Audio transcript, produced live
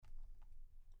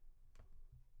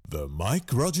The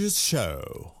Mike Rogers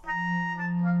Show.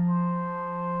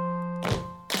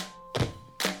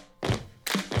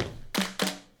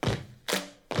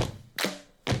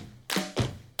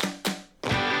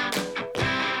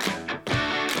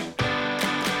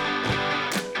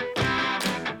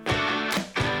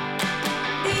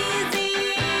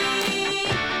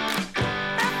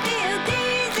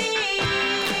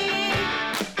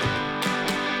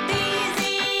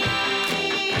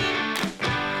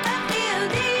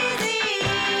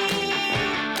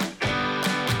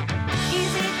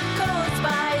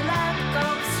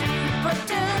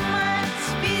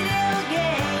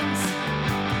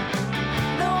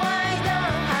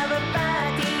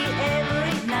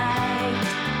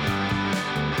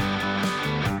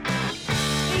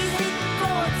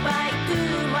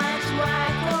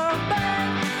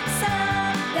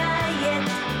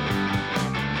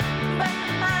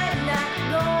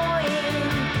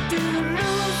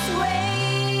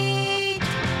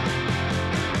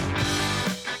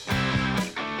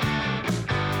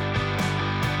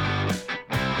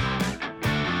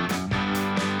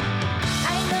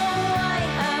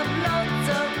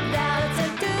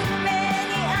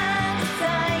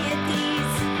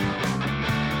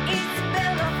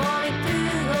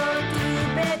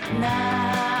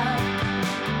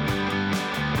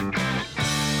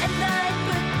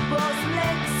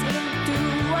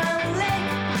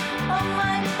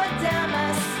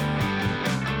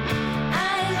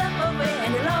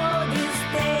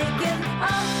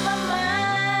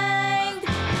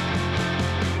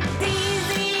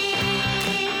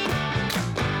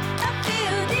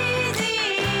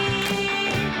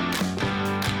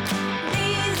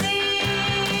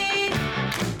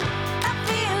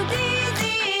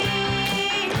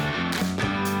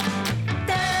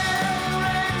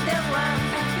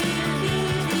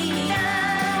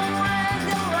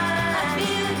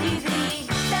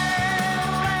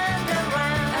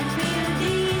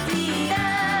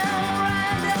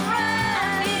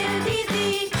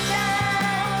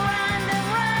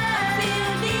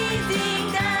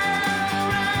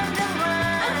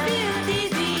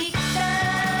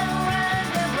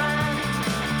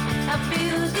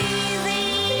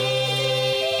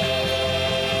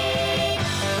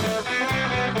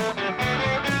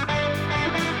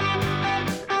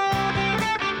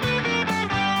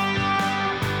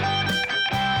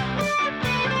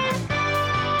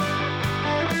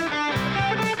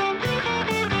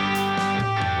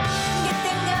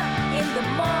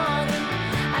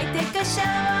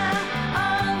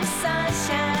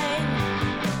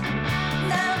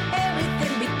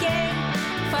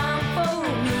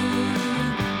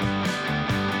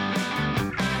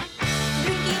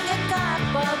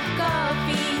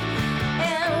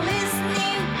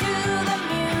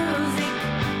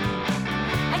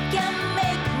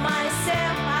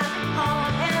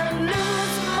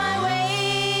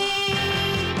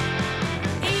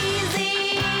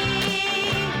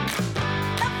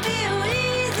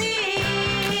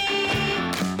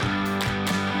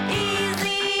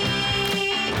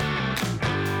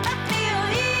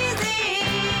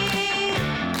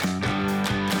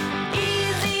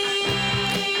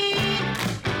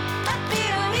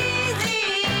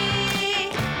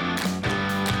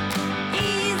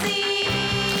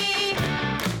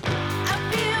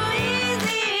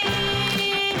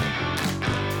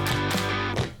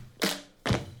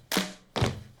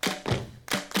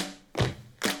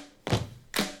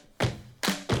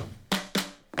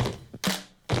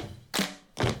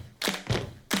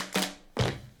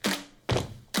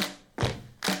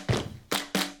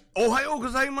 Ohayou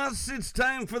gozaimasu. It's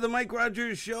time for the Mike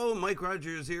Rogers Show. Mike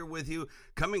Rogers here with you,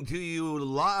 coming to you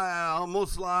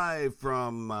almost live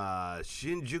from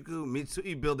Shinjuku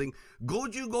Mitsui Building,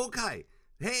 Goju-Gokai.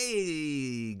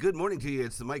 Hey, good morning to you.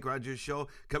 It's the Mike Rogers Show,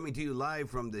 coming to you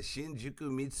live from the Shinjuku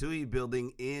Mitsui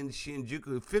Building in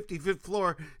Shinjuku, 55th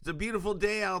floor. It's a beautiful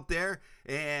day out there.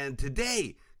 And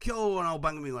today, 今日の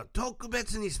番組は特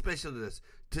別にスペシャルです。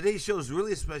Today's show is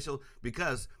really special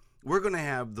because we're going to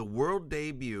have the world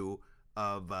debut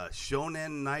of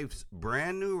Shonen Knife's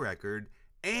brand new record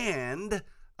and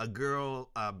a girls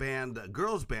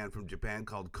band from Japan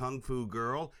called Kung Fu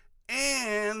Girl.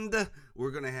 And we're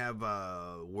going to have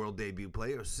a world debut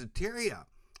player, Syteria.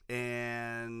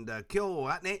 And 今日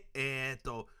はね、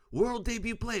world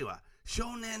debut play は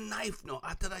Shonen Knife の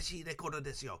新しいレコード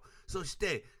ですよ。そし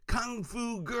て Kung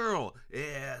Fu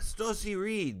Girl、Stocy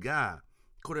Reed が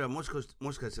これはもしか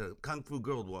したらカンフー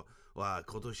ガールは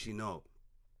今年の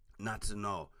夏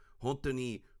の本当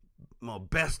にもう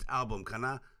ベストアルバムか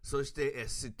な。そして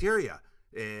Syteria、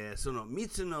その3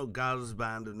つのガールズ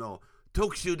バンドの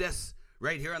特集です。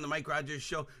right here on the Mike Rogers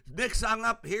Show. Next song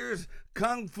up, here's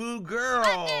Kung Fu Girl.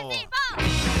 1,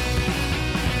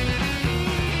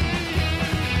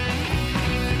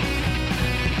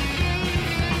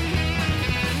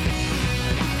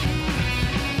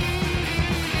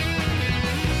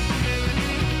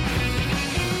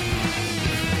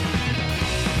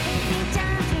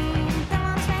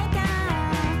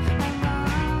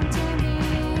 2, 3,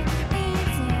 4.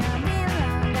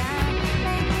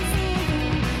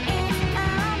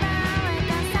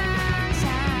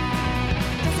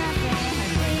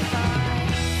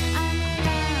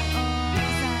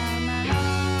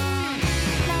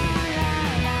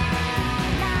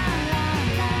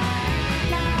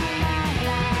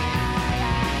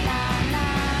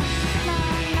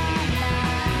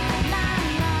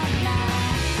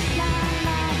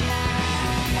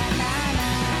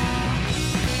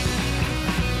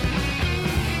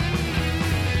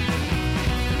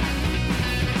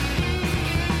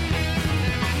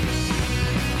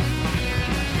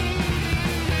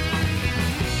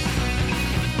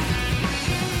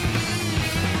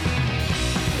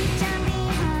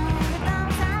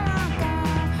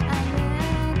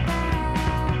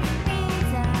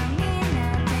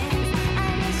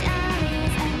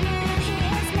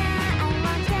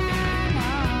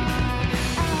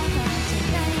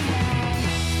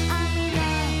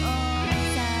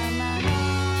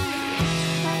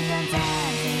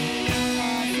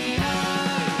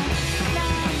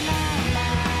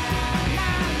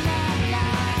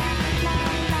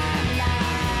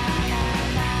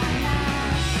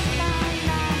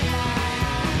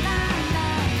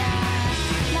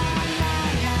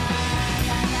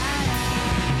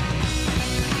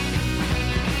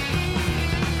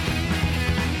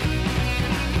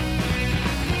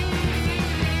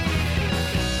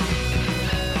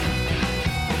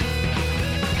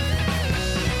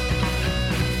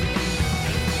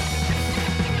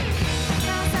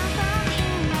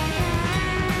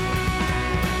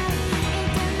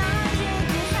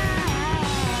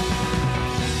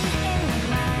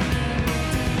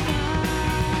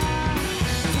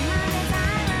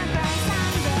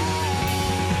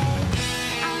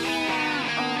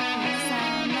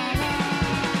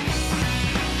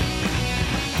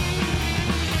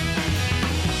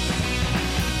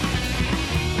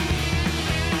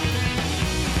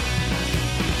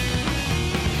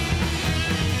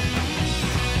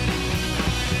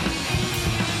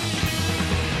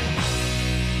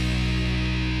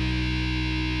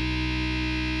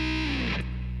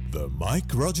 The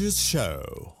Mike Rogers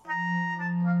Show.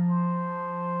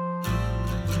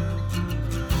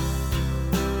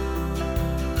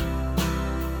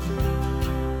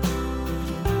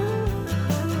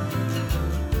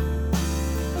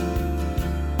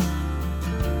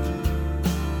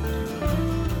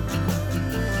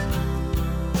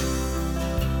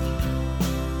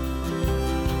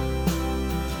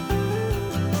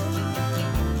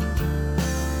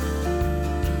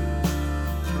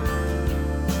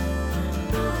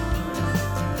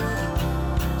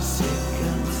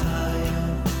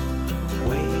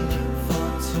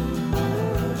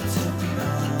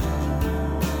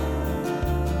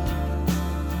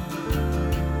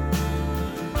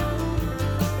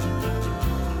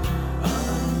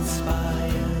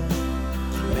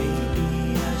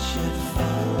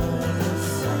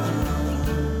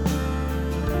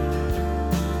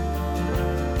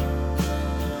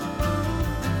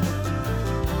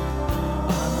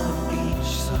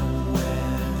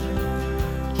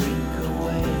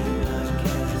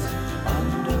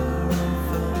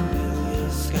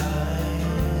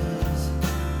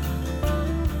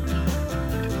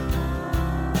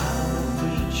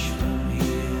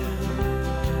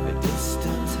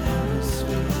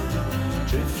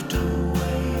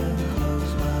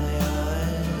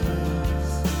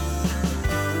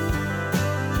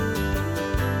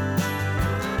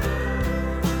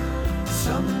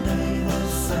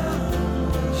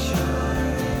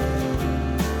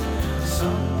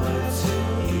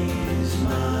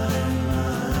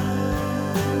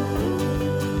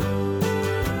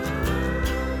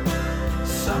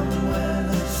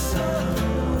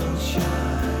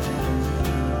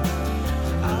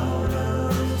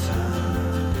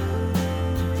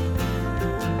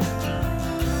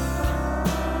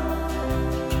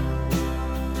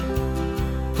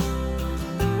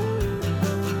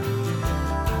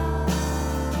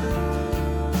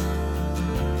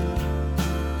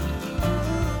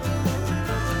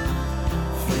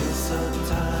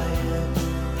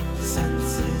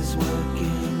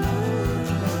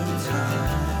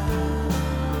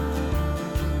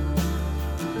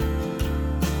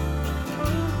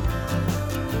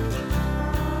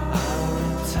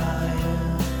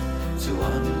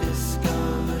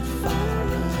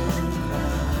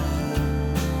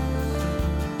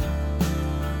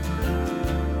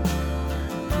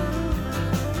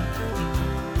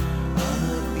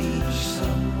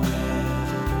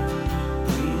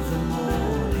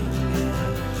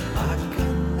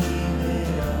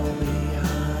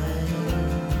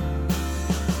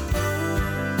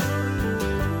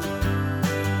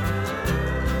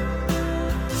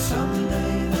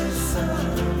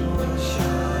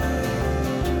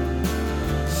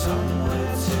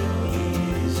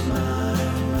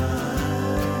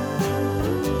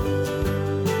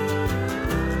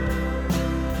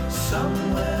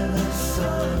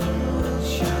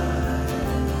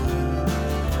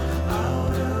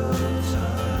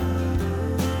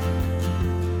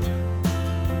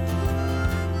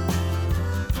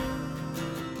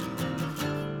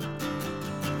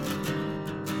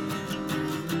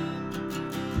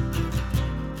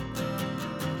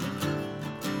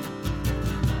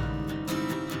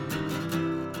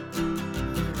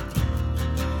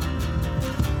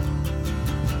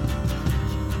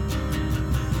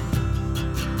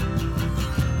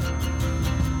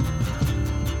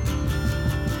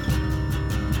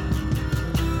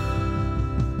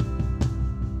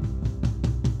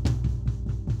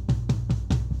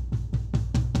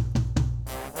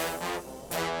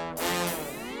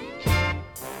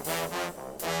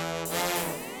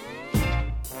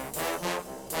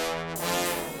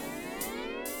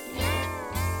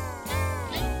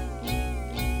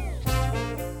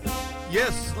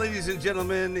 Yes, ladies and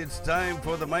gentlemen, it's time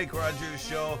for the Mike Rogers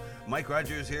Show. Mike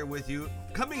Rogers here with you,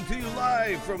 coming to you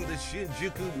live from the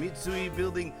Shinjuku Mitsui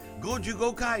Building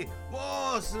 55階。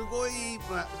もうすごい、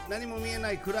何も見え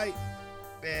ないくらい、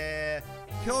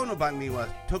今日の番組は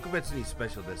特別にスペ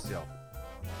シャルですよ。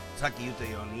さっき言った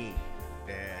ように、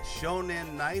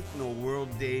Shonen Knife の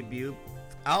World Debut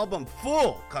アルバム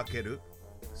Full かける。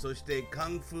そして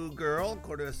Kung Fu Girl、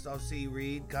これは Saucy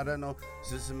Reed からの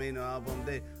すすめのアルバム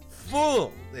で Full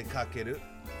でかける。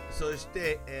そし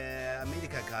て、アメリ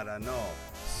カからの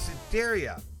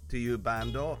Syteria というバ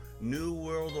ンド New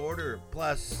World Order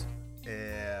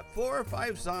plus、4 or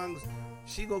 5 songs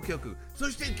 4、5曲。そ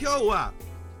して今日は、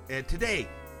Today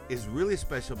is really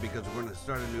special because we're going to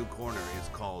start a new corner. It's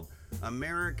called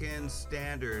American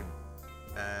Standard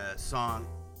Song.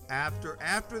 After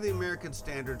the American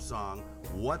Standard song,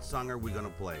 what song are we going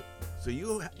to play? So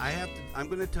I'm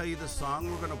going to tell you the song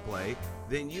we're going to play.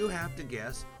 Then you have to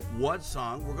guess what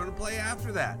song we're going to play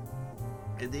after that.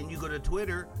 And then you go to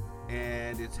Twitter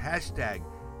and it's hashtag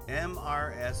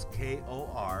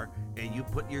MRSKOR and you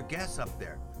put your guess up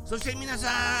there. そして皆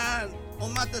さんお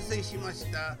待たせしまし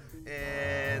た。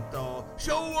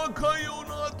昭和歌謡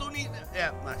の後に、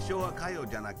昭和歌謡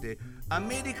じゃなくてア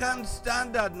メリカンスタ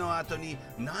ンダードの後に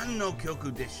何の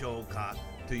曲でしょうか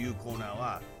というコーナー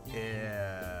は、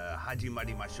始ま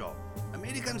りましょう。ア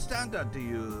メリカンスタンダードと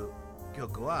いう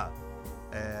曲は、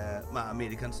アメ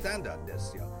リカンスタンダードで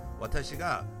すよ。私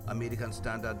がアメリカンス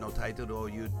タンダードのタイトルを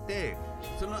言って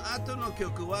その後の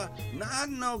曲は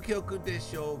何の曲で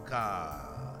しょうか。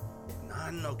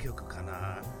何の曲か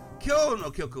な。今日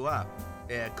の曲は、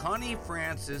Connie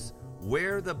Francis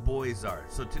Where the Boys Are.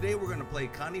 So today we're going to play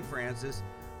Connie Francis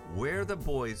Where the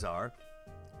Boys Are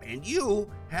and you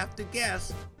have to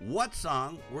guess what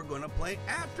song we're going to play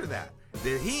after that.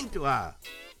 The hint は、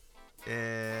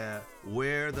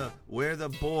where the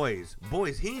boys.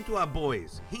 Hint は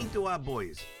boys.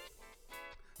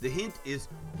 The hint is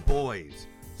boys.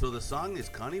 So the song is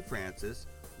Connie Francis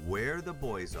Where the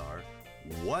Boys Are.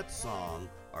 What song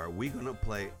are we going to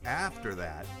play after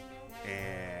that?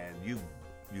 And you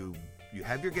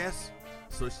have your guess.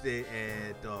 So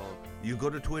you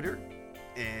go to Twitter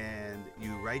and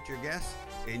you write your guess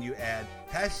and you add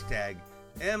hashtag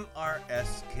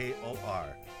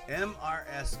MRSKOR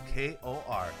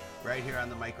right here on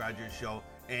the Mike Rogers Show.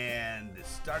 And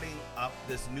starting up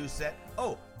this new set.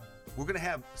 Oh, we're going to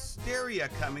have Syteria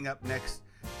coming up next.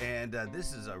 And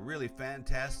this is a really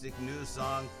fantastic new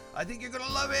song. I think you're going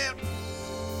to love it.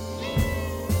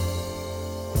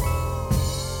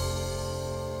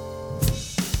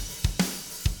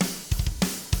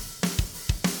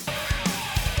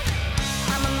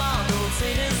 I'm a model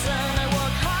citizen. I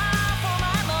work hard for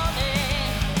my money.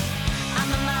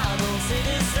 I'm a model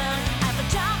citizen. At the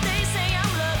job they say I'm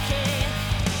lucky.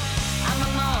 I'm a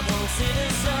model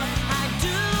citizen. I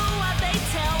do what they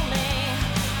tell me.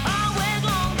 All week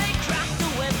long they crack the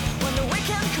whip. When the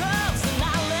weekend comes and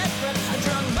I let rip, I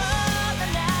drunk more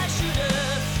than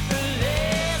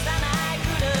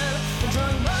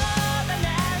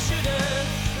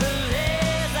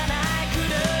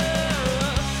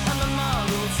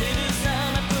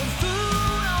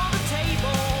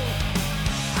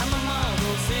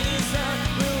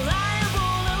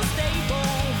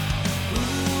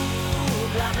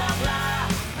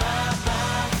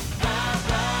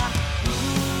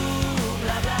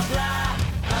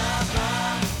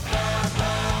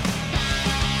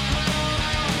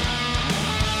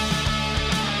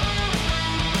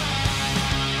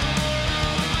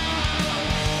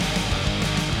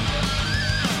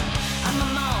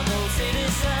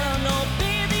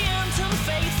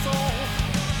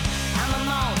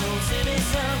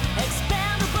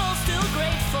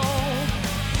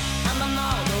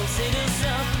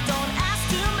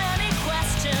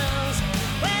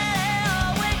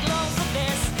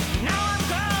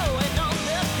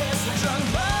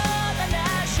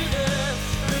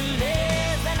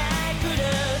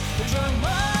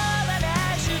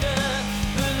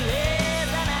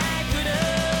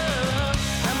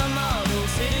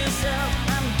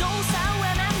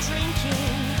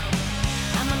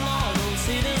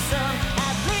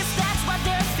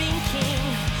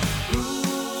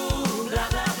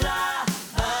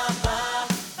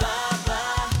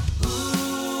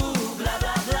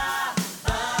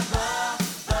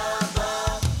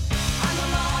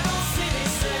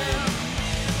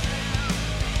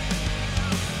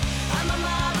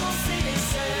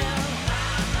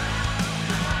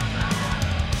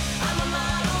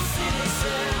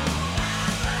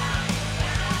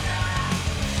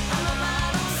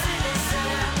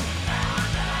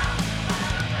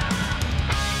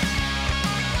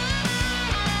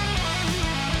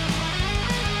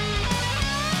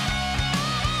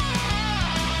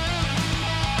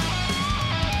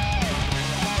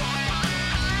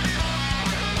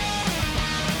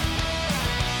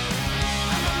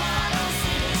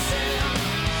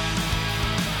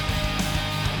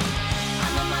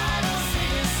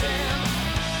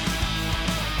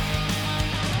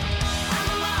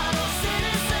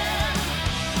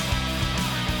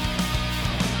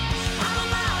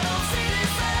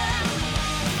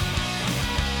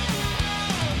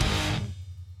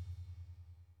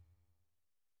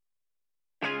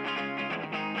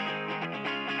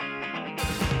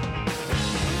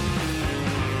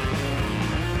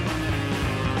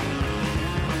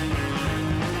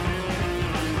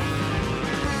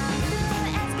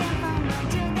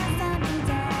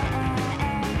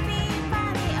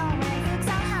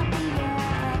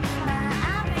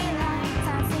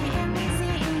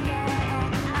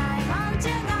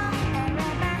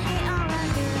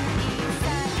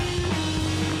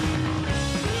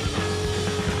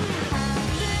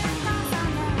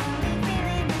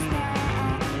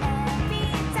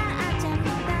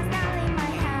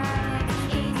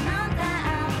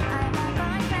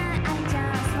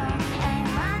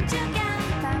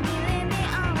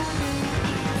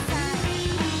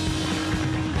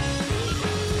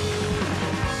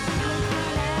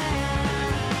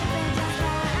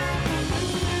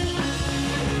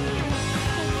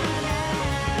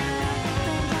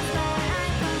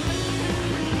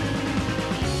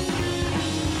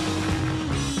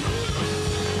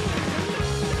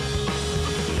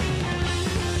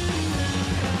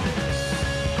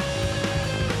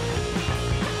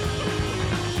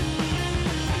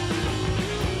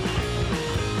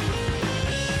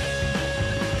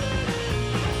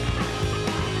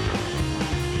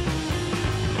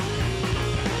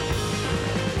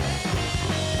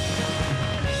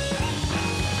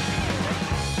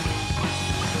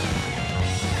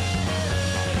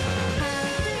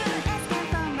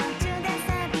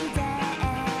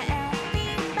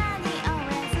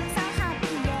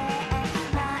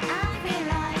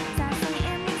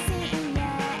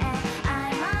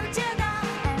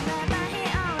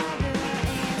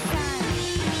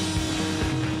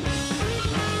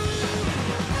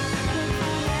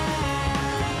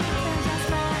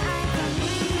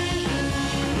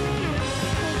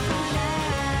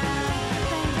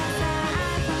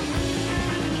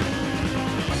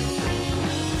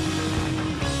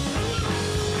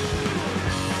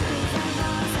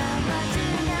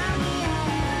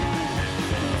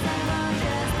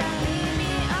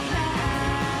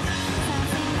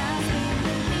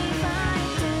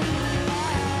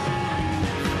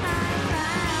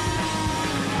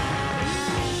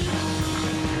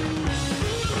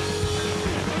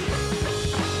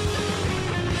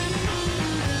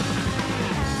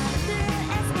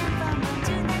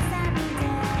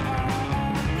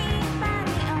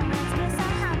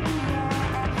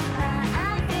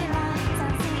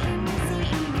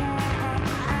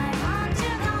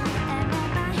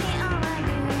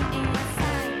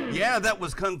Yeah, that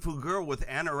was Kung Fu Girl with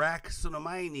Anorak.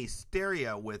 Sonomaini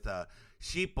Syteria with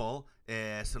Sheeple.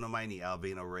 Sonomaini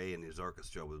Alvino Ray and his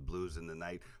orchestra with Blues in the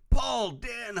Night. Paul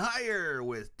Dan Heyer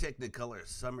with Technicolor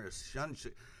Summer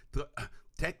Sunshine.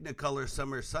 Technicolor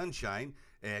Summer Sunshine.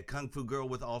 Kung Fu Girl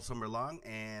with All Summer Long.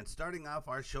 And starting off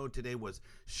our show today was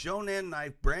Shonen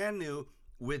Knife, brand new,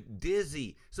 with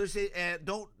Dizzy. So she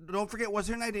don't forget, what's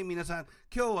her name, minasan?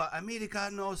 Kyou wa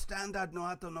Amerika no standard no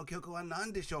ato no kyoku wa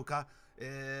nan deshou ka?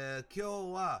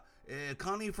 Kyou wa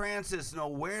Connie Francis no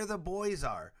Where the Boys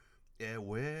Are.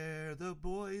 Where the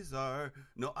Boys Are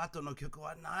no ato no kyoku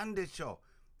wa nan deshou?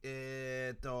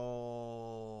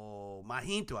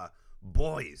 Hint wa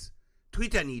Boys.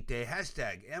 Twitter ni te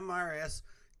 #MRSKOR.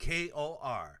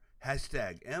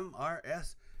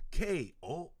 #MRSKOR.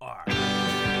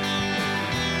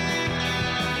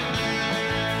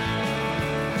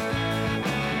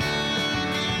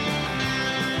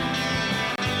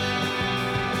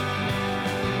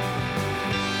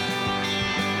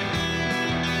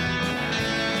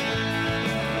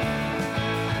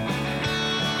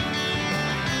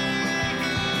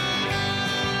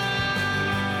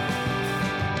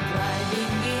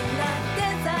 Driving in the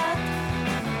desert,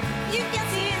 you can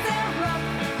see the rock.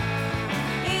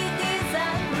 It is a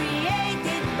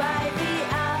created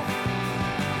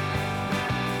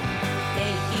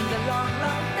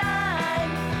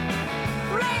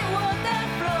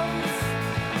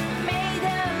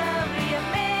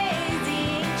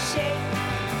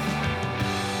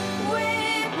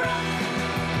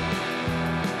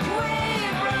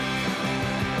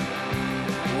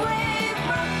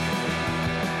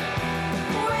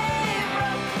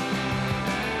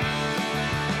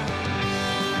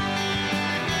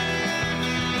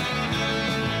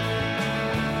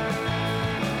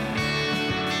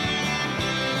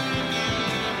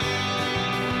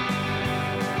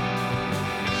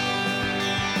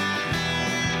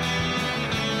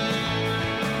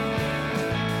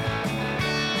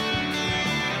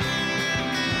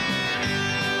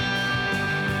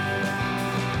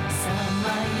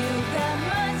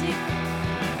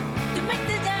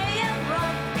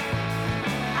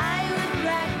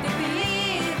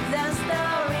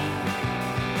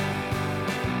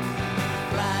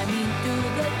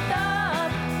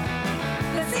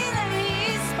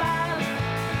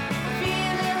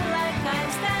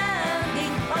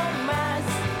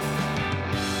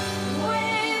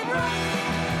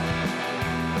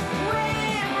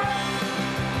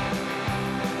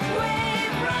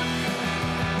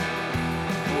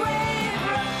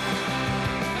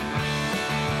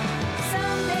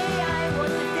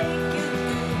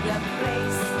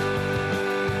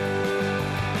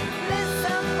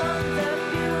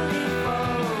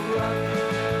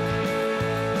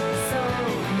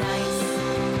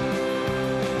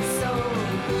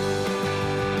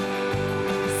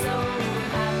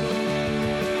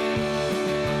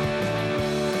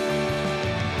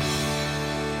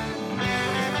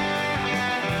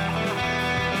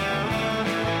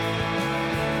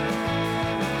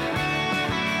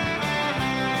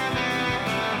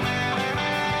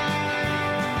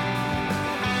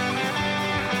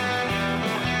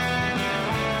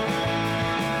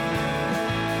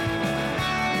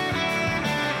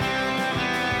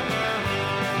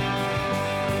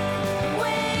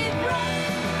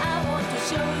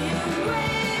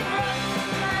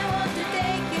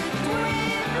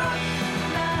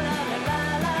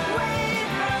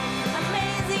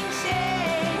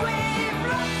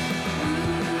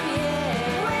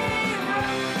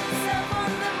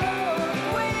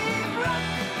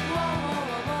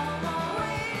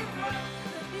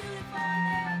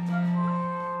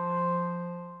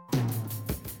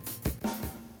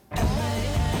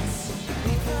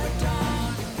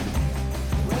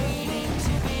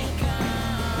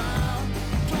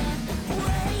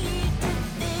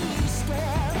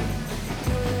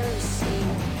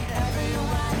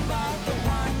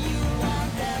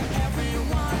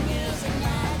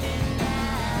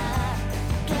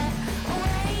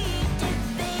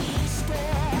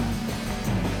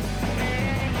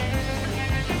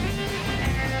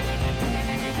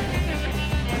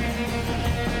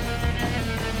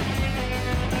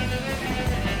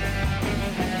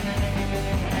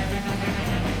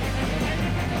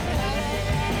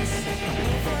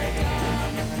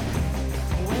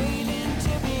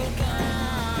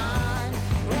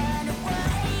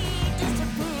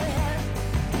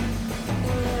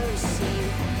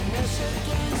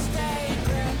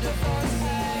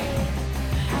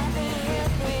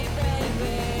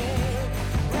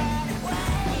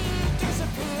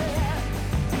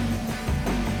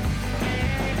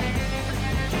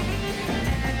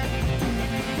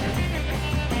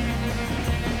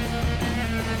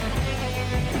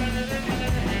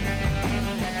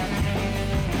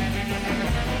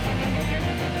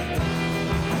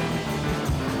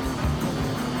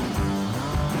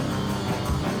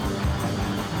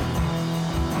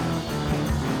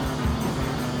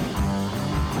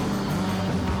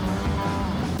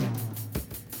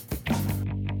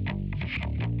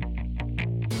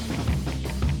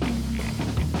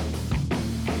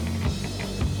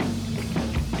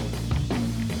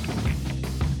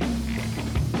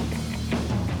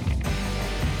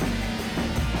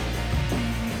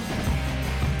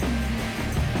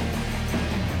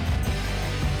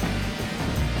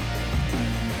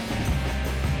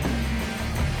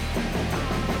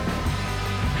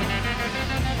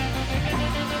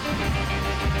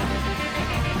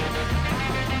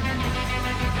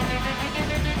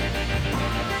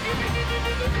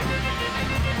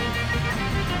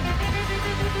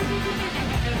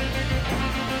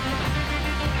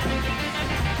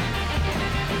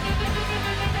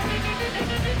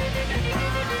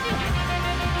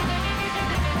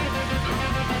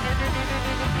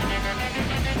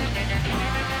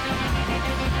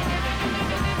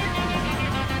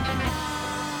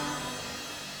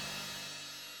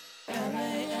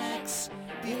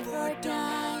you're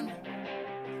done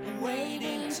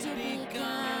waiting to be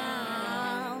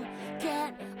gone.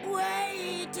 Can't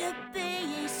wait to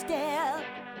be still.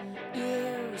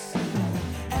 You see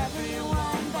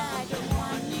everyone but the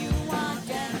one you want,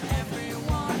 and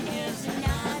everyone is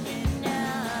not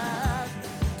enough.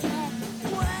 Can't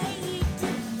wait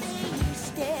to be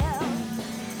still.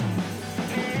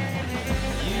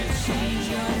 You change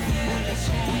your view to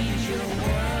change your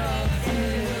world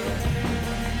view.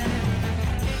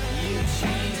 You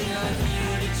change your view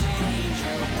to change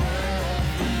your world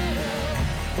view.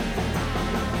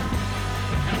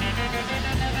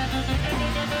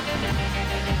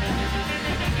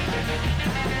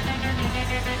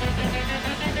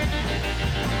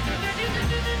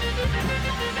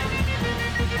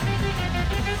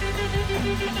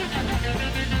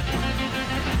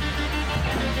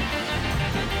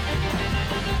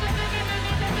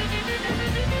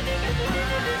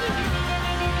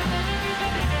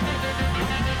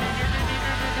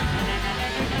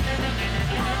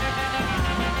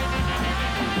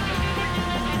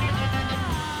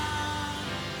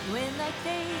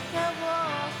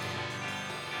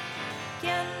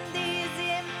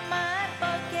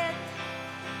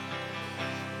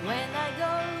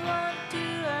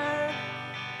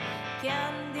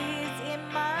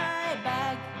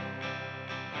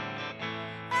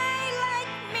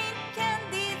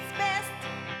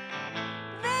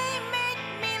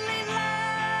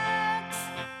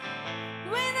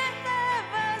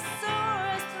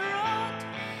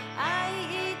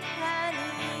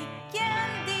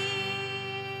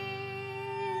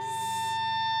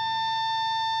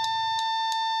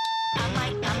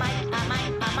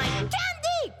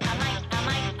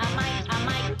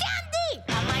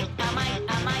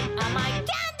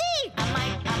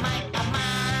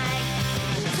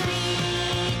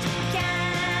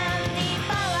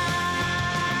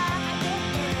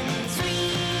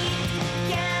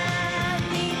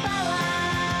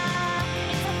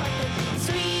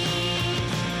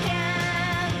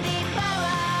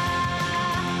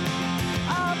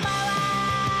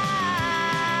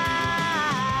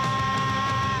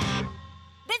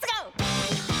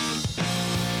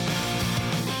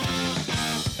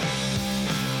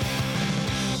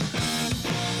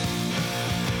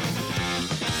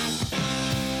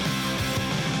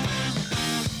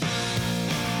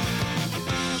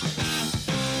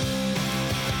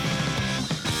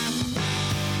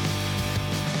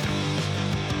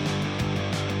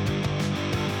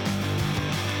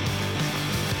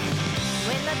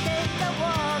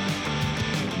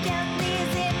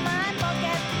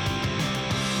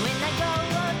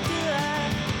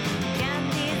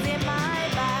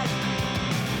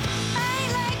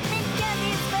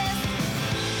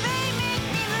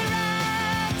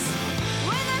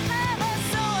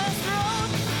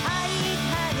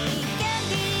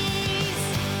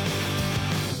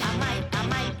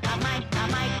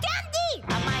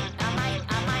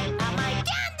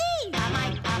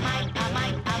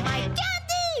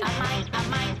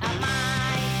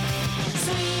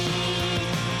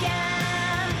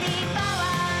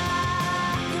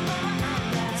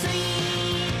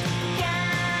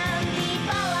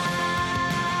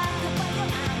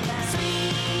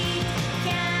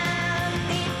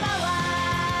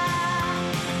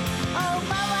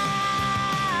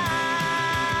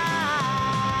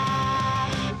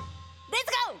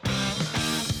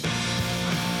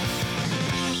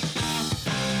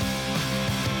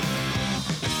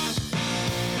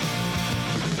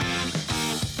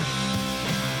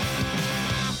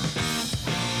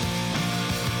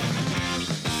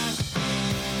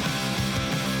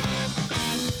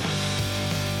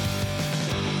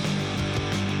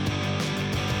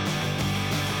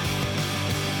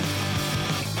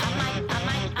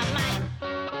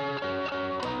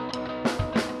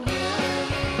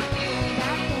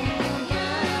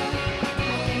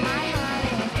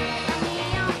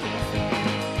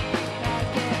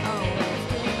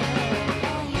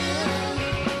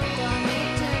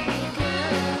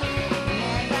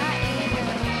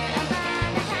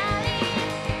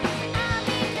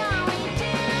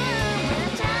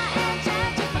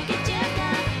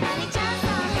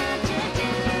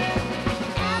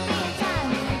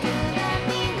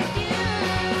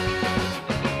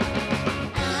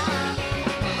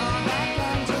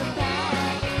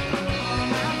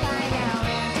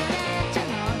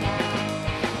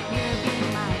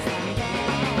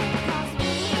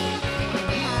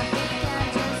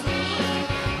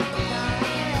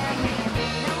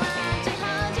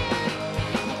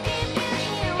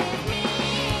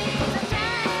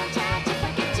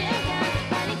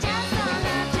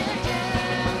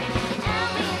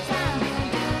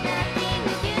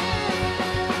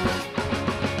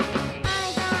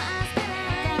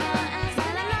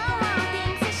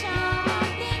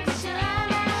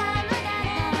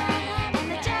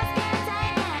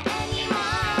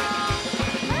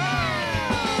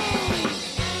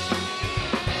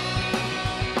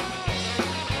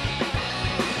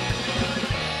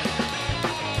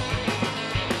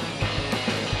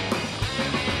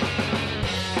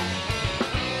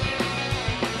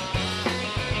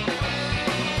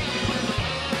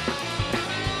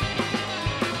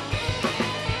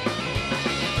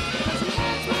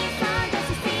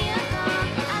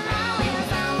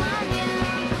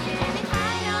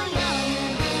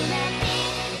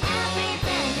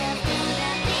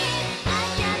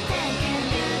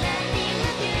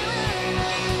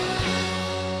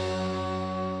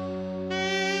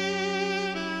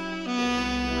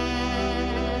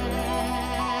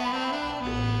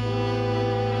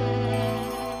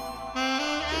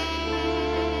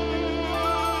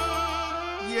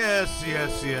 Yes.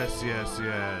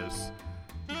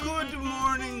 Good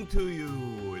morning to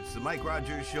you. It's the Mike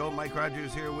Rogers Show. Mike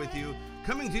Rogers here with you,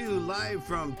 coming to you live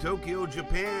from Tokyo,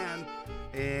 Japan.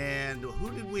 And who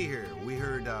did we hear? We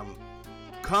heard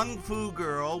Kung Fu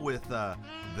Girl with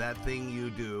That Thing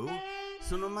You Do.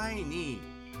 Sonomae ni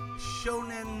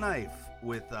Shonen Knife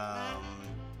with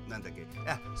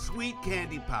Sweet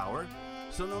Candy Power.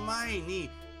 Sonomae ni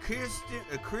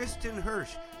Kristin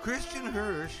Hersh. Kristin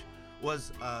Hersh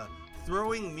was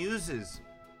Throwing Muses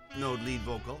no lead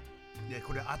vocal.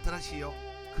 これ新しいよ。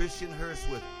Kristin Hersh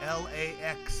with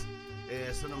LAX.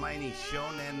 その前に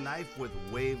Shonen Knife with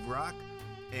Wave Rock.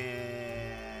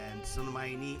 And その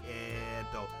前に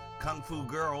Kung Fu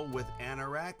Girl with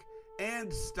Anorak.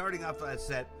 And starting off that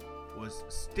set was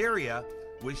Syteria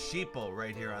with Sheeple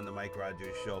right here on the Mike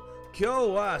Rogers Show. 今日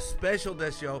はスペシャル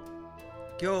ですよ。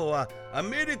今日はア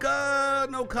メリカ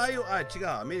の歌謡、違う、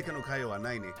アメリカの歌謡は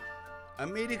ないね。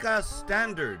American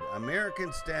Standard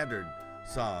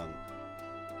song.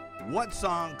 What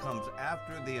song comes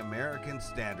after the American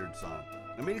Standard song?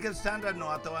 American Standard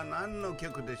の後は何の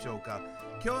曲でしょうか？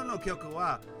今日の曲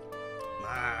は、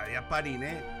やっぱり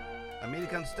ね、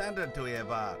American Standard といえ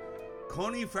ば、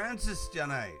コニー・フランシスじゃ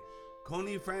ない。コ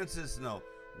ニー・フランシスの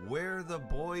Where the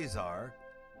Boys Are.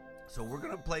 So we're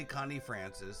going to play Connie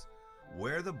Francis,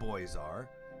 Where the Boys Are,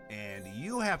 and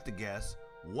you have to guess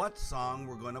what song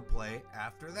we're going to play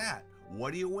after that.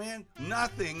 What do you win?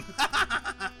 Nothing.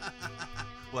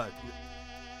 What?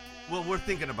 Well, we're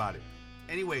thinking about it.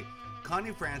 Anyway,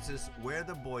 Connie Francis, Where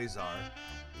the Boys Are.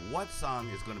 What song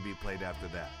is going to be played after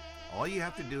that? All you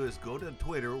have to do is go to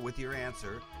Twitter with your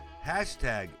answer.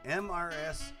 Hashtag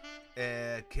MRSKRO.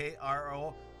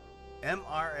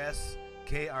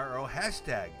 MRSKRO.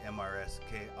 Hashtag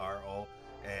MRSKRO.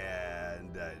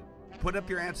 And put up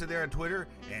your answer there on Twitter,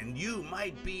 and you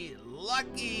might be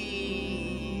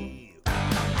lucky.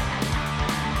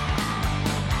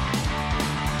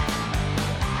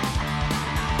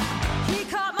 He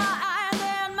caught my eye and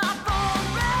then my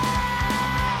phone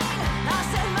rang. I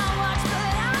set my watch,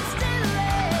 but I'm still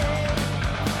late.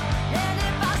 And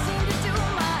if I seem to do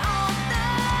my own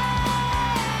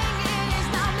thing, it is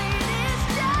not me, it's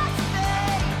just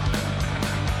fate.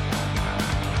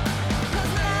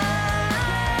 'Cause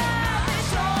life is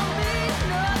showing me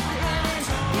nothing.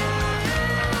 You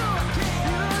can't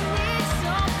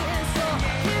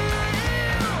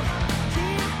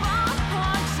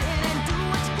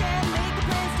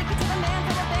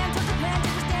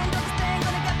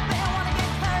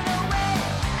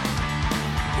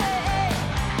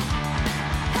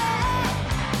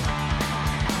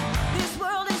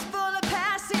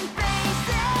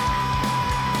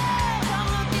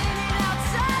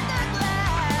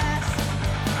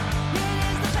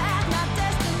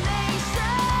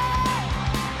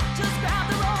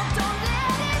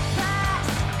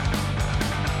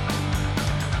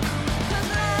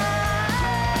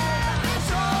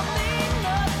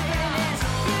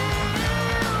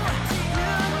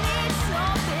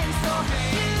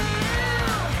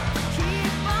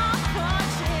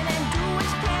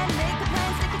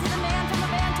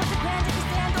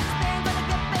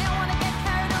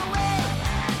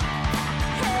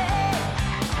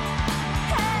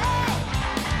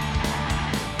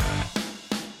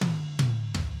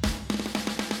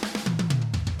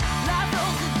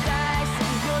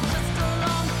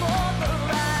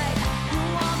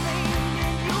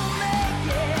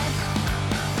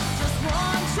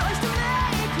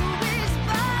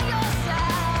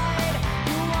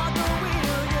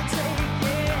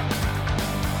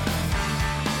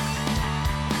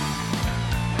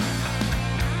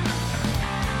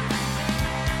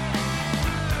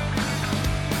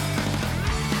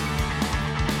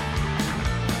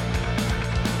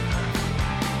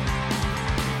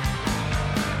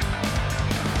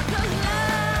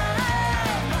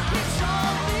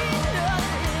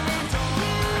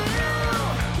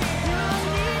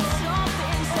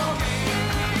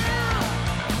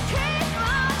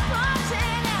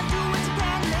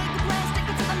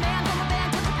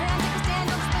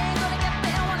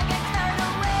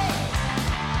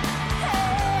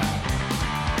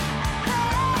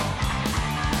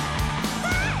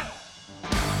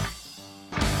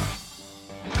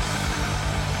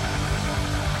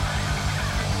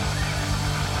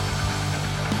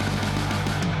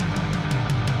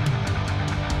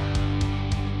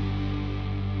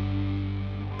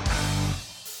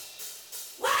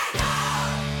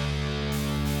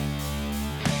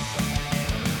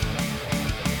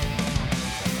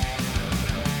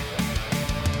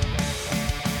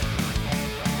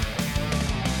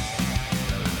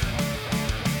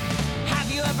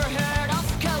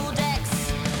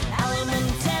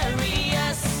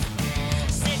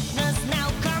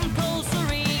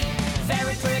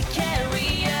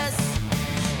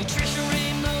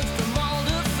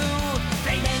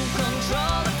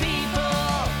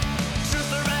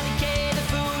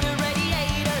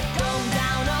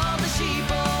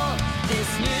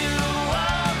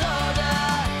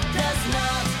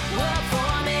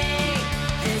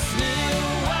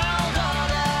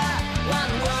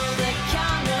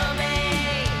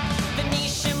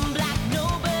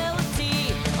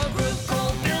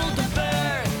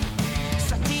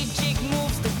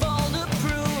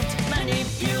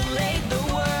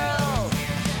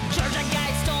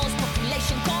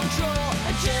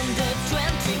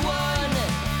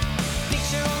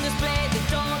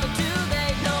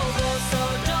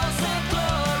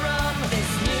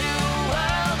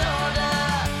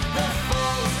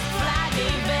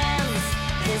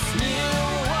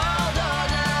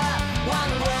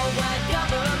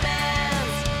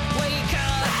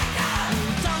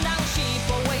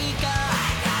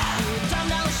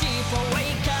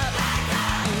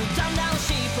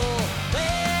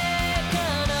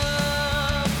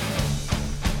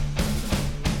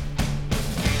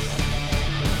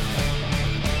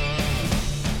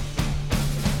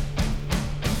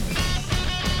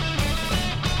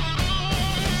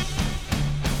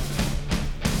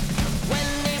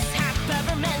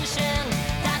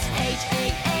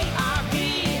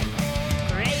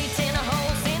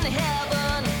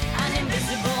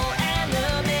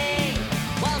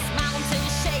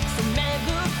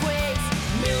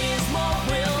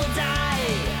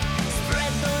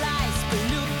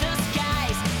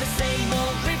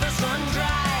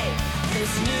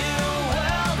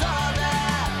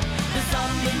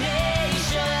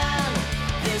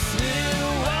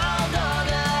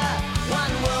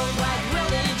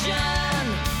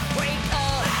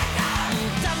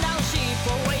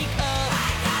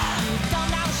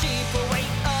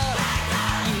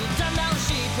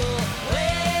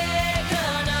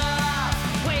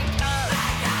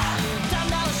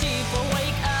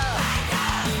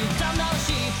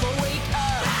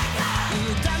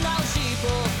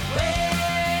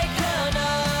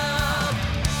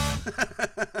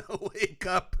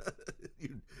makeup.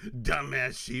 You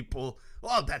dumbass sheeple.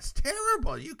 Oh, that's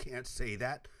terrible. You can't say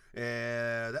that.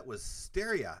 That was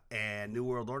Syteria and New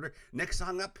World Order. Next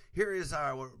song up, here is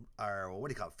our what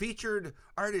do you call it? Featured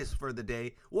artist for the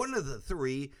day. One of the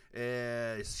three,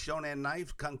 Shonen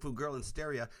Knife, Kung Fu Girl, and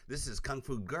Syteria. This is Kung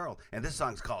Fu Girl, and this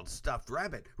song's called Stuffed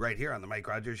Rabbit, right here on the Mike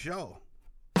Rogers Show.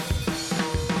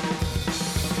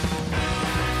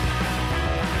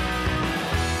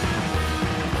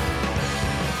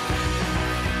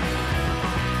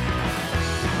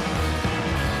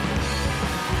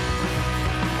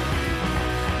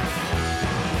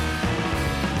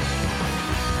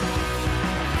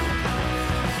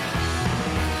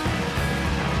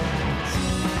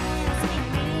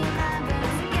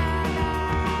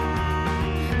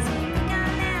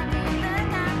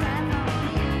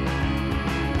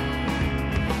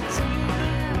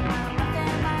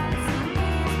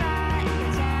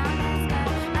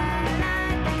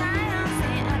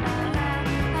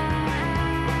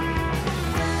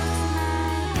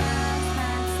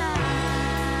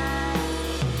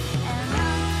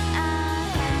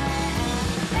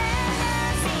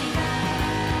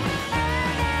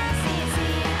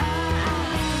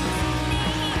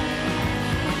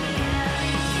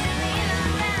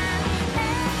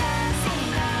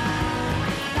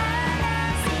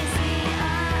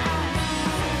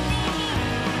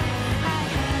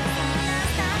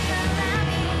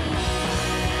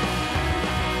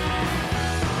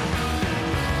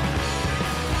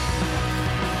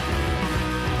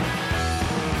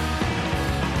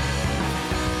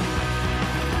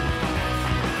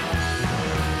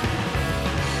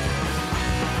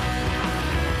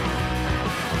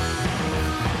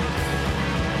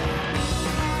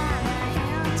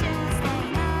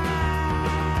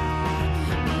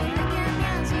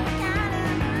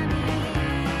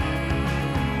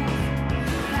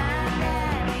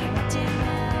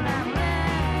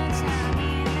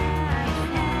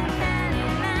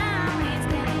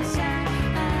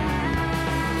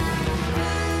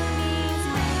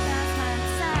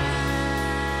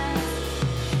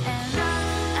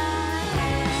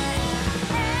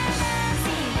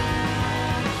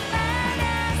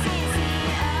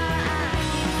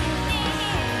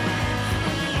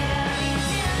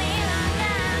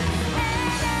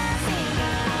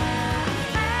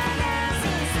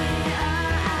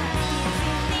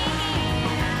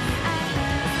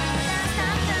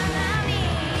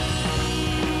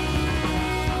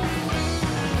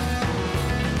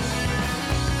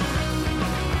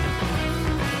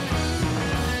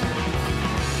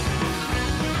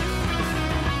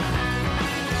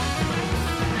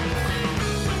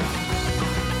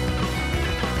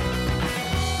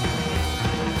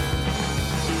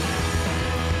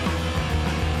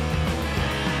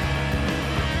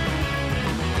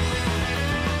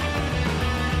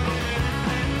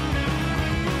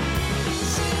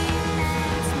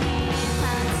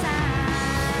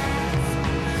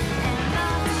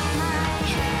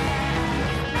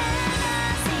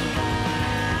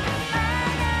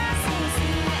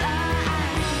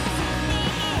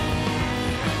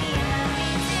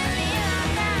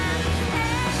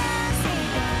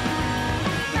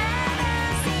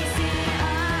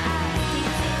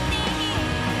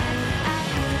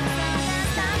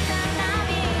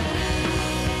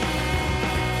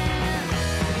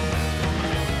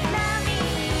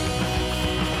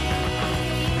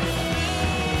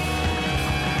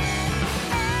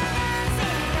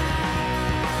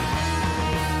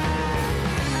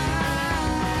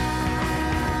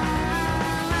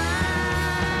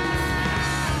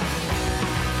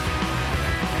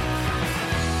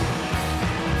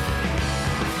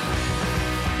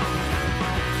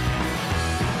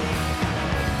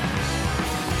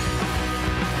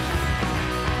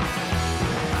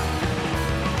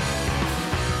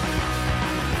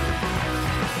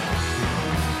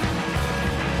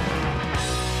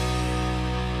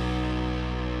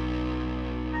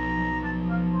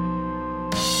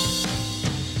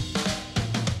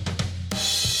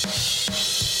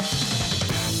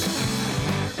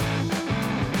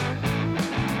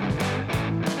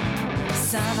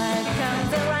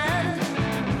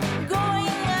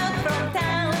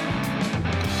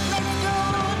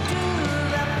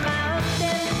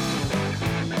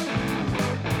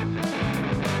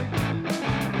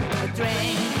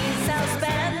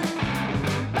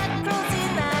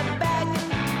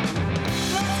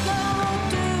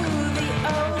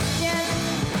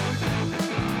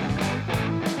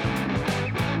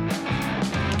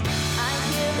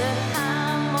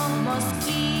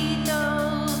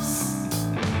 Mosquitoes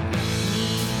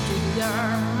need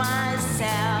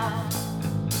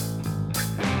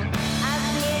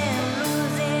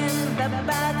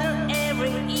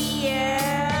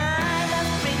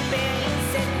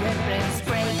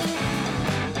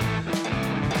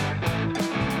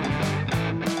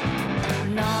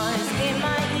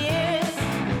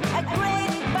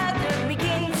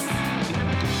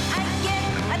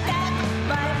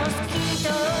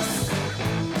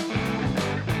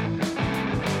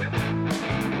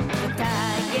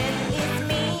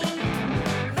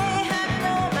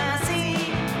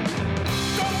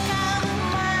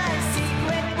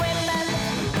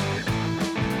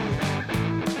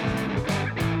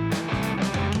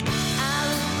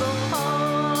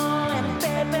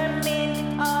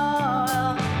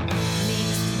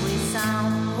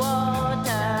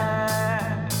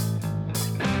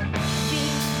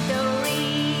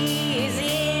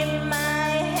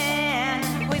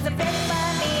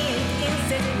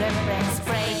deodorant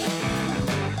spray.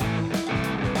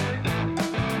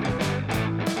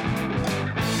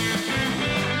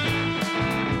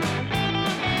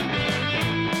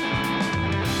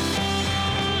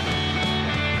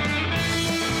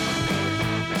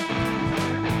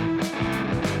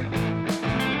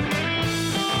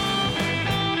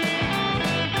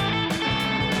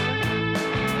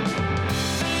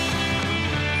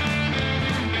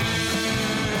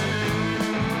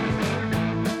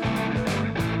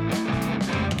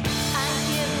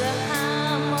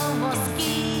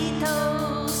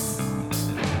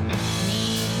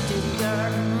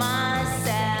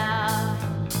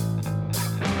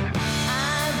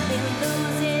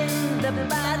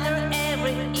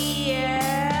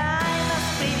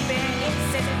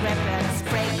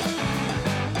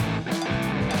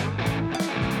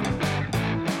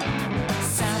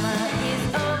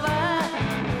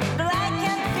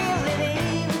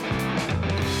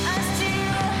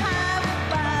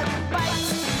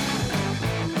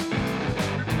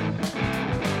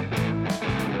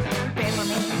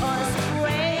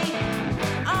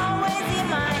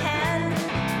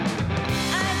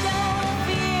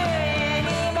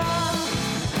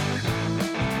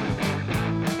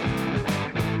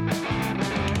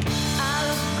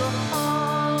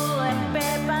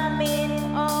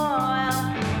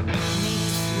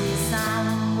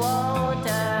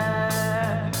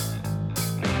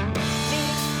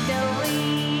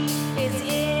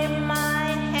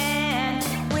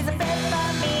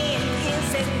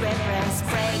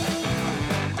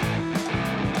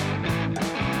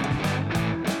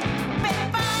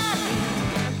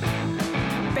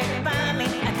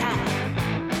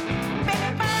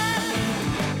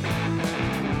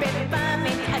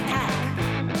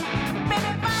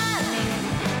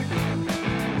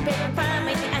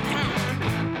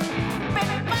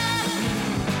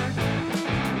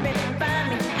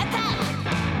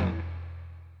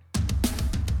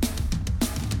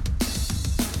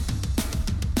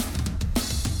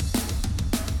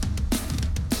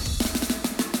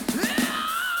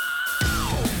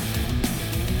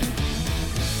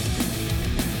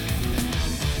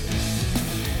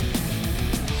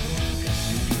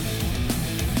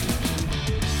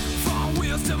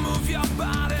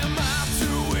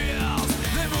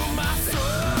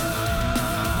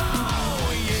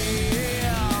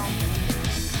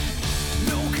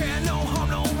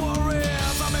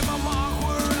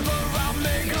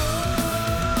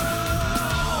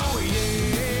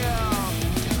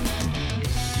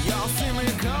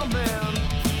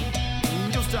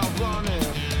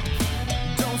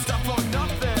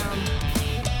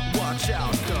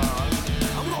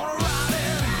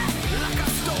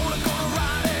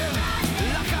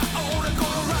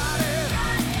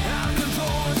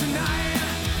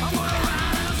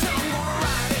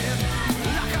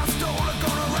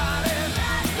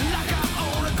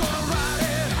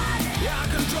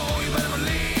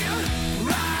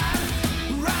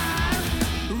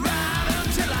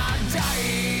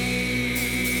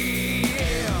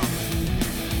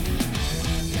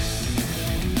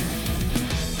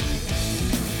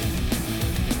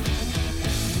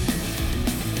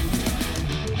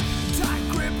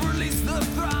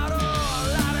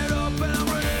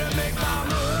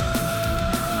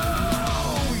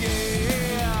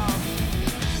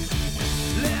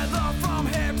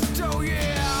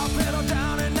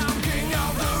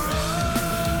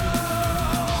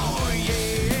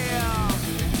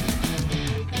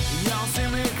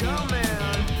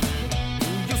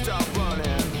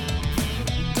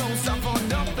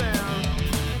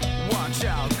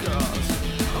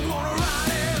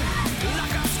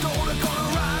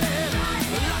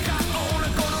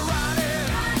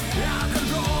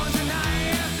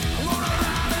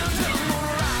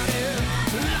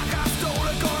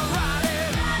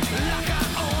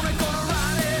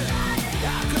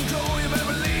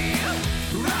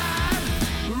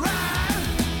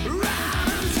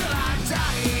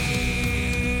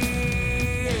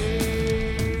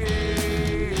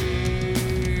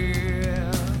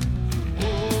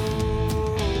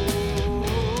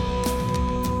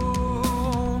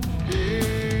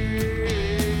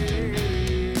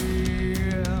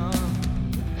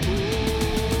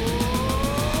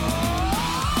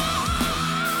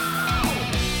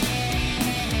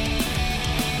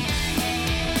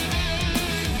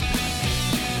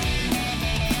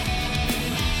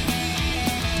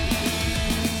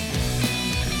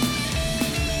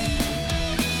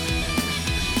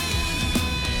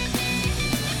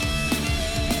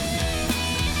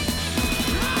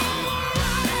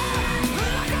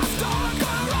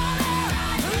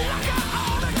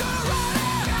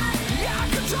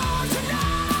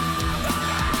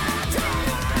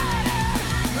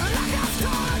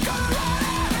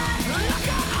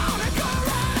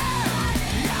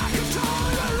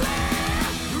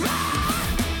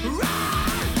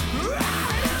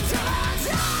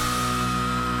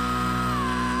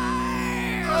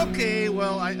 Okay,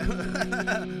 well, I'm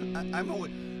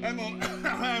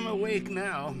awake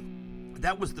now.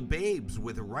 That was the Babes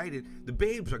with Write It. The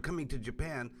Babes are coming to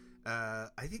Japan. I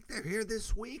think they're here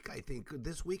this week. I think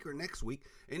this week or next week.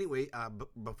 Anyway,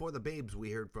 before the Babes,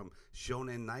 we heard from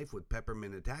Shonen Knife with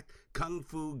Peppermint Attack, Kung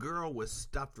Fu Girl with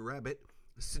Stuffed Rabbit,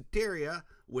 Syteria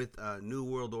with New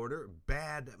World Order,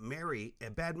 Bad Mary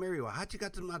wa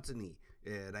Hachigatsu Matsu ni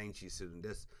Rainshi Surun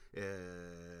desu.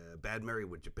 Bad Mary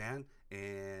with Japan.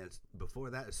 And before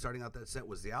that, starting out that set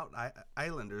was the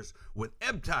Islanders with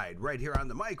Ebb Tide right here on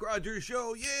the Mike Rogers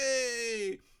Show.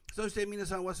 Yay! そして皆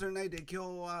さん忘れないで今日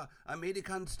はアメリ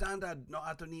カンスタンダードの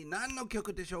後に何の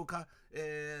曲でしょうか、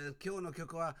今日の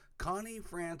曲は Connie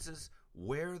Francis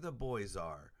Where the Boys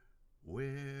Are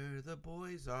Where the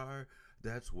Boys Are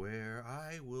That's where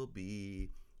I will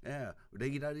be、レ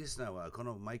ギュラーリスナーはこ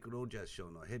のマイク・ロージャーショ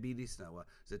ーのヘビーリスナーは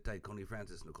絶対コニー・フラン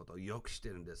シスのことをよく知って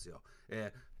るんですよ。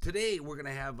Today we're going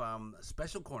to have a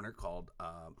special corner called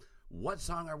What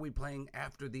Song Are We Playing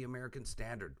After the American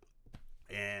Standard?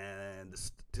 And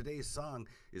today's song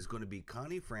is going to be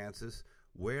Connie Francis,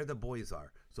 Where the Boys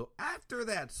Are. So after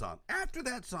that song,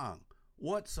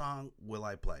 what song will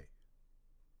I play?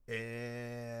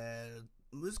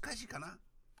 難しいかな?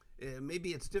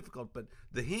 Maybe it's difficult, but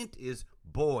the hint is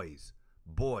boys,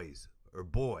 or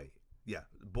boy. Yeah,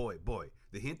 boy.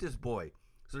 The hint is boy.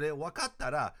 それ分かった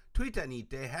ら、Twitter に行っ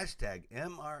て、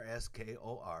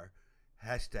#MRSKOR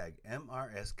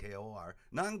 #MRSKOR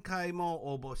何回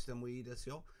も応募してもいいです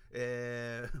よ。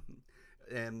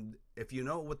And if you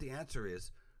know what the answer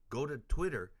is, go to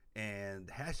Twitter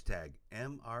and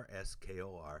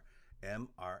 #MRSKOR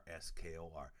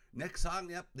MRSKOR. Next song,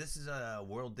 yep, this is a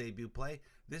world debut play.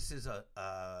 This is a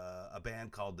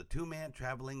band called the Two-Man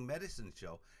Traveling Medicine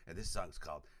Show, and this song's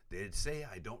called They'd Say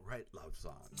I Don't Write Love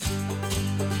Songs.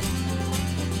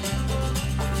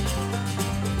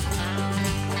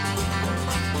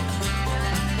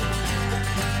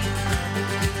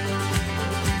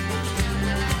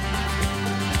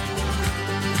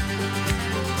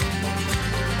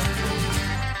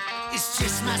 It's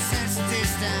just my sense of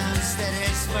distance that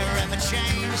has forever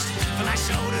changed. From my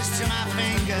shoulders to my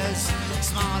fingers,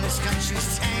 smallest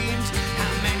countries tamed.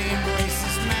 How many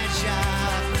embraces measure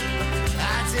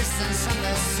our distance on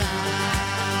the sun?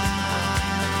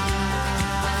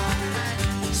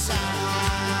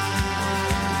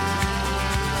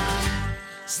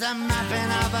 It's the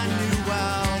mapping of a new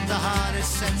world, the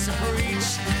hardest sense of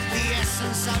reach. The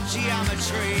essence of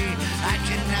geometry I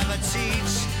can never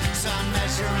teach. So I'm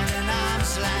measuring an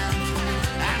arm's length.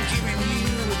 I'm keeping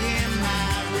you within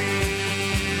my reach.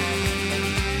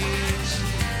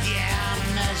 Yeah, I'm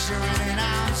measuring an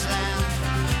arm's length.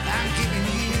 I'm keeping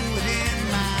you within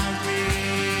my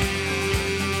reach.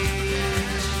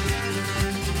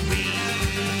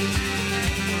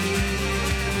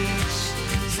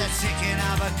 It's the ticking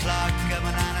of a clock of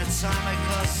an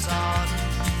anatomical sort.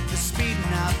 The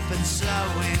speeding up and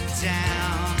slowing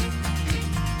down.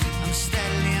 I'm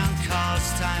steadily on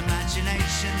course, tie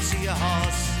imagination to your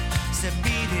horse. It's the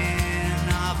beating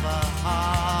of a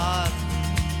heart.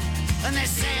 And they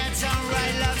say I don't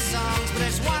write love songs, but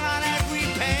there's one on every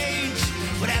page.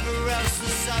 Whatever else the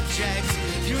subject,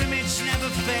 your image never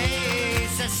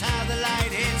fades. That's how the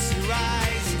light hits your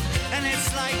eyes. And it's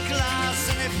like glass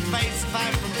and it fades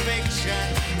apart from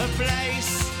fiction. A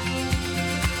place,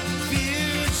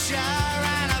 future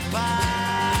and a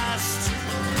past.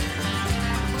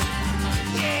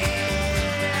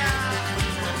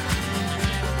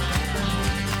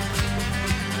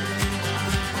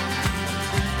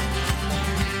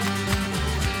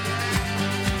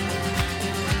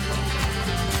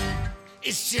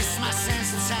 It's just my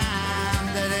sense of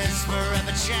time that is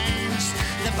forever changed.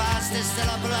 The past is still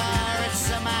a blur, it's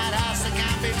a madhouse that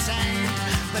can't be tamed.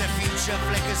 But a future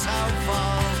flickers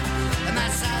hopeful, and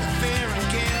that's how the fear and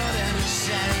guilt and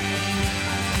shame.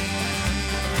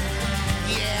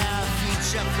 Yeah,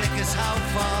 future flickers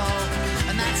hopeful,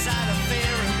 and that's how the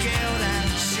fear and guilt and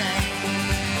shame.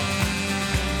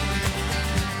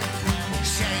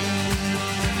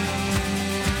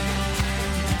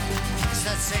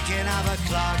 The ticking of a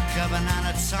clock of an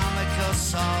anatomical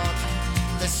sort.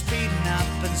 The speeding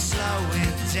up and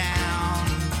slowing down.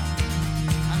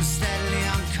 I'm steadily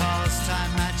on course, tie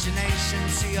imagination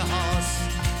to your horse.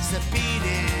 It's the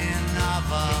beating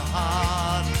of a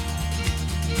heart.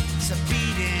 It's the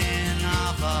beating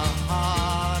of a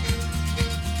heart.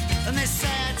 And they say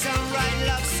I don't write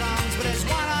love songs, but there's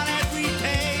one on every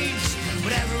page.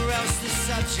 Whatever else the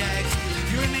subject,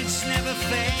 your image never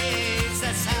fades.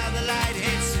 That's how the light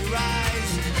hits your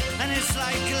eyes. And it's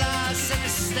like glass and it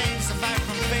stains apart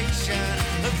from fiction.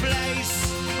 A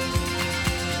place,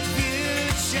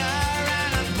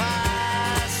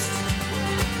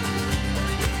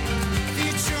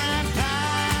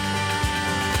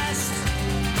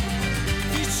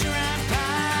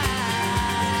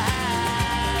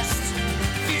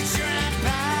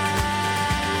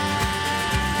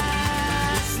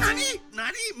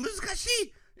 し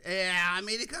い。ア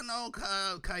メリカの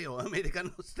歌謡、アメリカ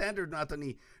のスタンダードの後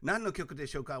に何の曲で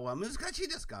しょうかは難しい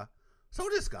ですか？そ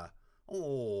うですか？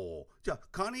じゃあ、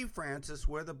Connie Francis,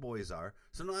 Where the Boys Are、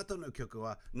その後の曲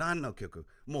は何の曲？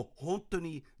もう本当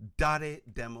に誰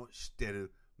でも知って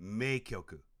る名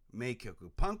曲。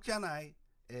パンクじゃない。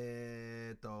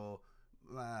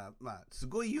す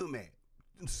ごい有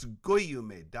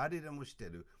名。誰でも知って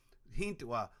る。ヒント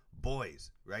は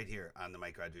Boys, right here on the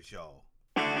Mike Rogers Show.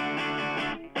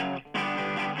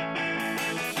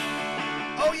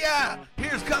 Oh yeah!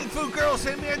 Here's Kung Fu Girl,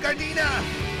 send me a Gardena!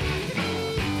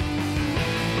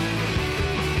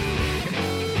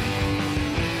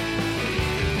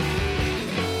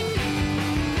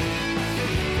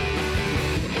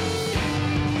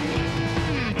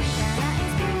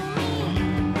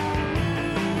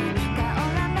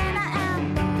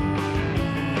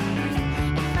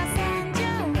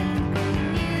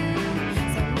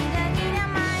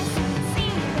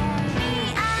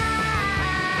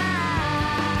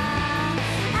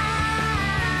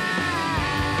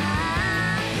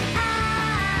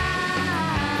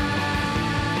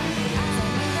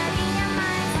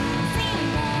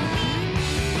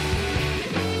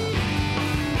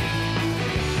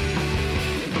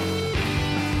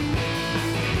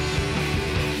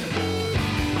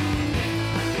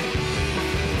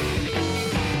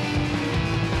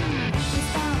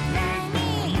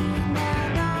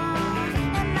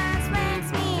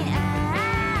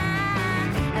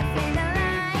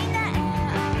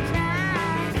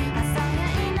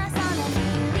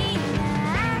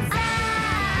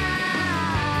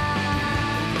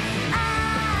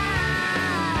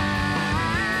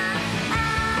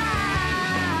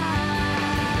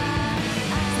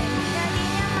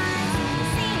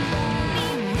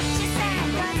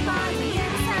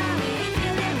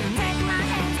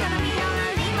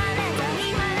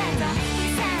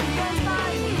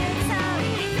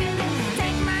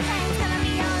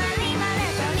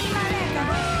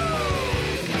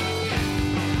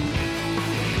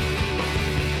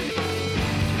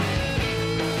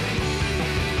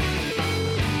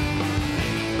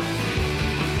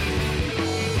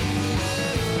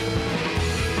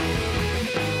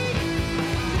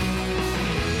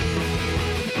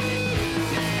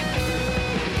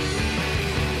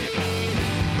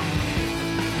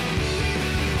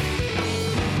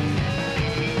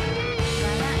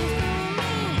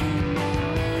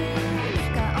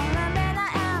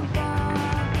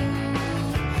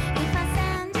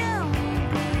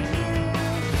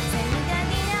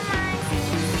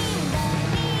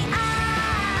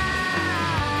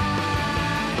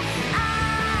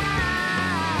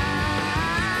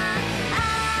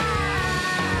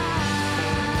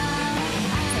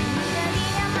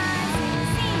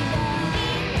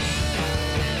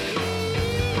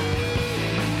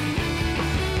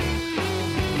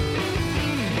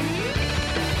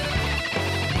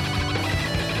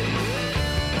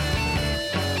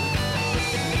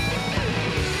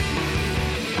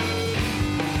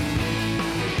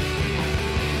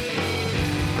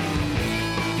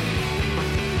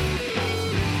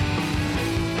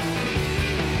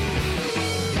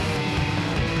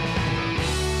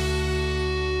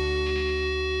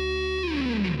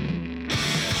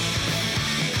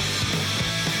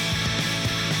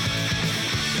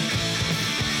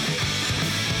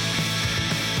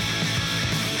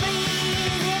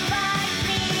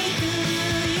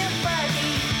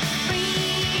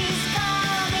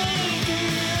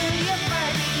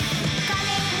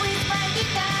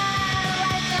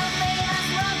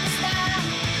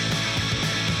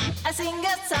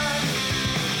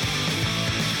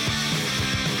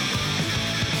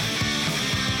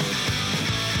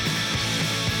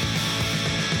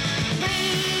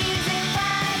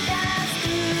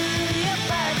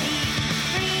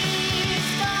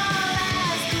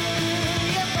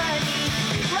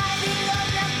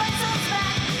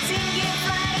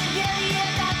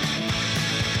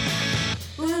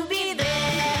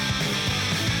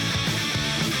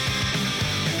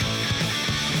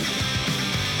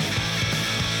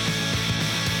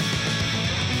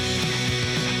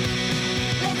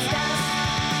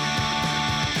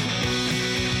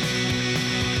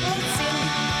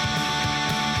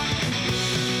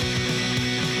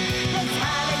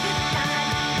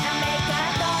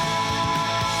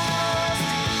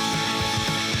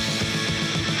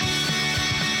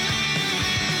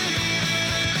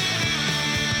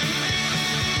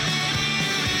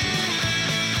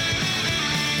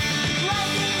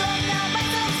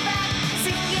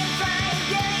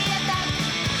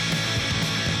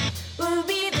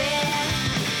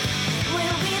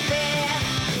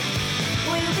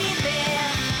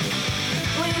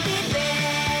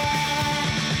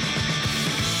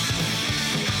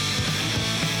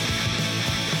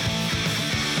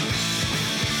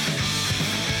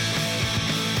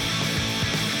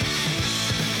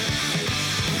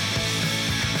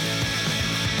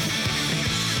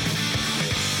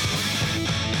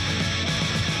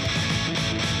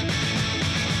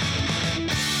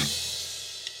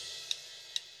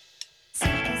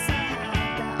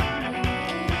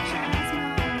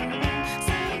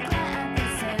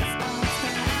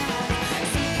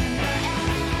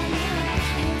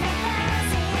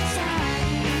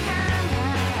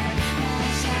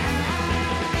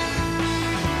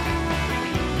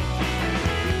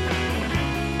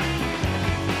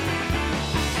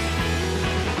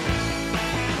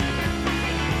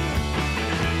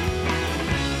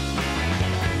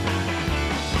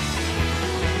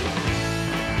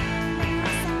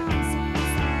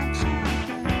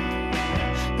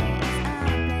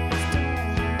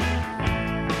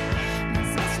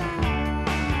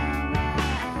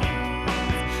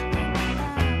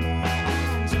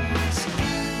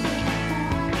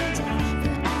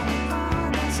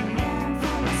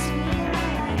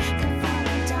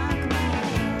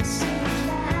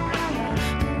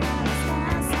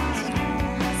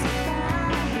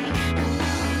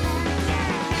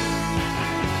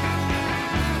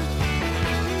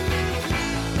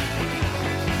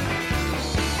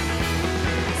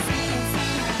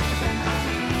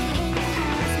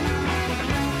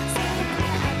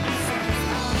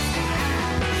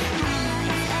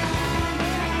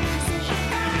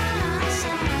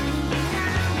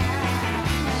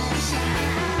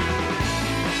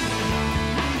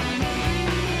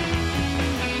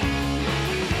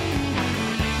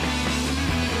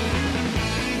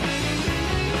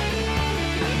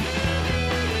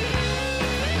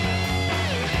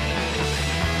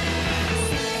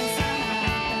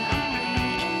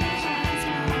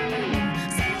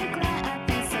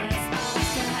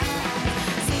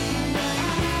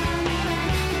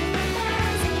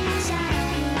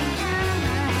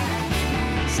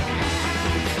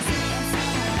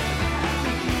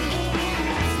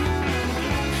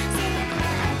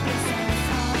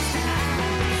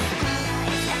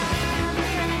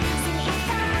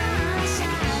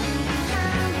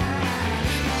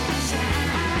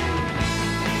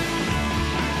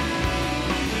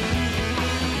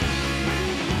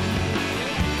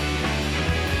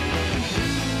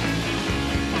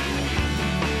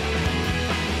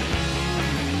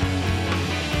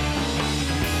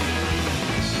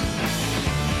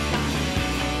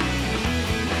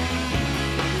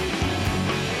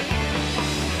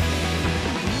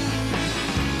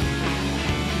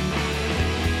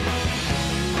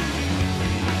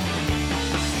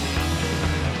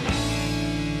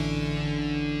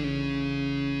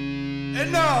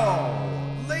 And now,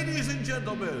 ladies and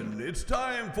gentlemen, it's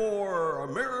time for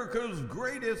America's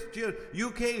greatest,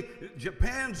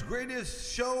 Japan's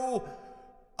greatest show,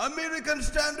 American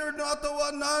Standard の後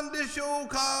は何でしょう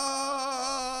か。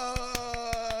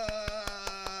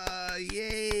イエ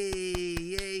ー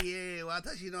イイエーイイエーイ。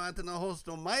私の後のホス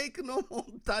トマイクのモ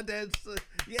ンタです。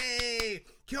イエーイ。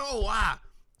今日は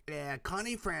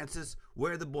Connie Francis,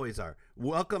 Where the Boys Are.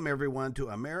 Welcome everyone to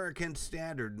American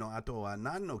Standard no ato wa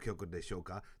nan no kyoku deshou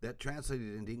ka? That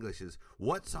translated into English is,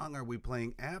 what song are we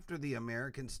playing after the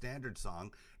American Standard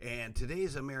song? And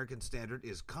today's American Standard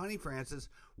is Connie Francis,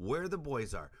 Where the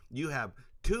Boys Are. You have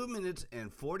 2 minutes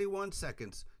and 41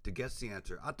 seconds to guess the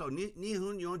answer. あと2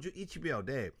分41秒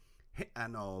で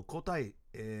答え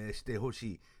してほ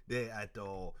しい。で、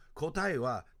答え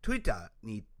は Twitter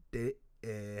に行って、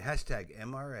hashtag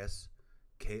MRSKOR,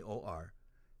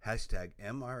 hashtag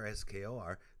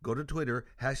MRSKOR. Go to Twitter,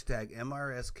 hashtag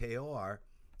MRSKOR,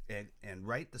 and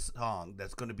write the song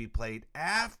that's going to be played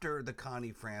after the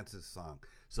Connie Francis song.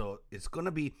 So it's going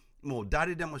to be, もう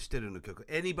誰でも知ってるの曲.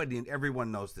 Anybody and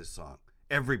everyone knows this song.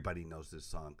 Everybody knows this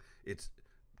song. It's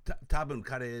多分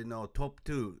彼のトッ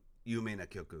プ2有名な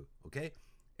曲. Okay?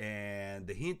 And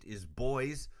the hint is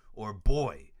boys or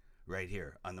boy. Right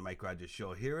here on the Mike Rogers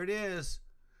Show. Here it is.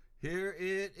 Here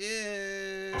it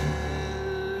is.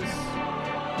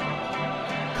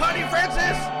 Connie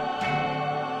Francis!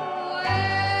 Where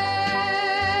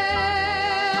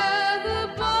the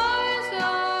boys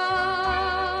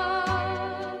are,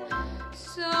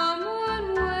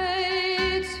 someone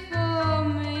waits for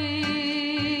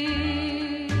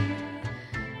me.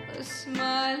 A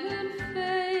smiling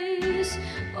face,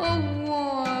 a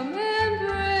warm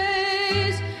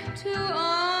embrace, 2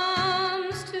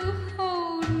 arms to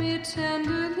hold me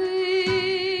tenderly.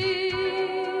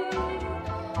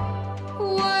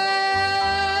 Where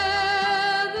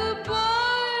the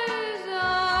boys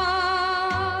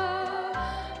are,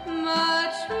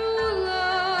 my true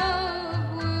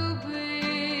love will be.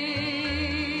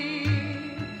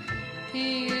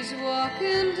 He is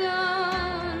walking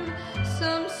down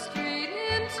some street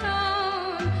in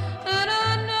town, and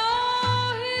I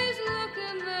know he's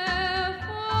looking there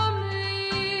for me.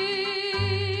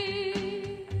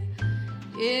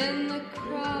 In the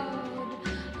crowd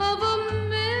of a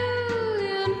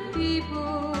million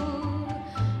people,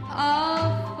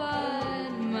 I'll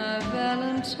find my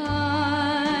Valentine,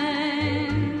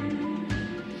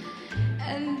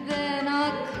 and then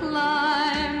I'll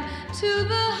climb to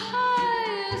the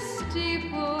highest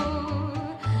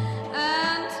steeple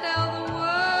and tell the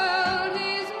world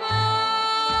he's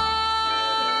mine.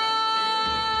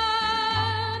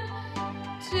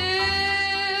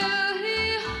 Till he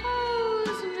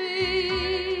holds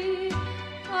me,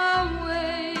 I'll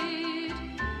wait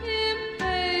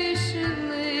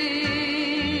impatiently.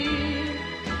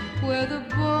 Where the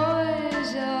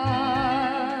boys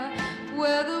are,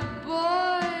 where the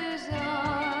boys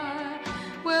are,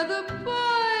 where the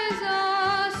boys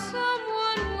are,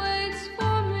 someone waits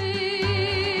for me.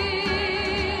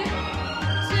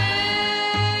 Till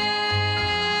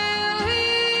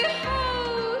he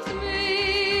holds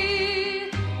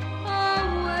me,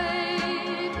 I'll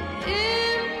wait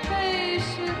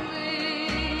impatiently.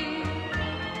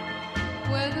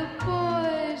 Where the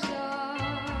boys are,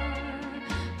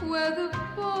 where the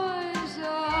boys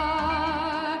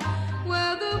are,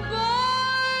 where the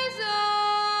boys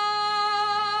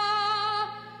are,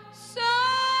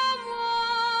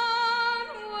 someone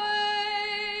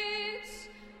waits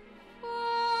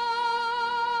for me.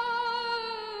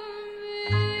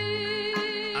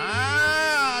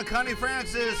 Connie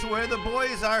Francis, Where the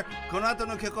Boys Are. この後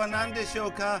の曲は何でしょ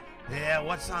うか? Yeah,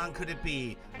 what song could it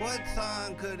be? What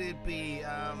song could it be?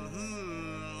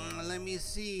 Let me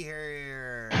see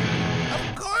here.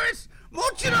 Of course, も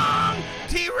ちろん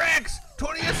T-Rex,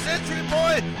 20th Century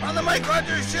Boy on the Mike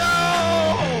Rogers Show!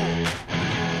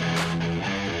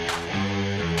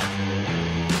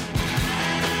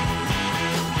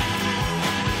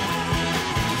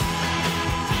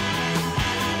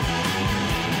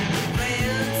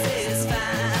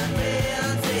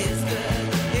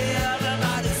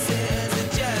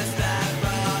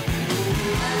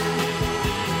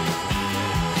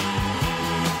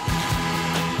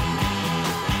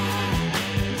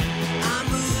 I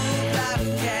move like a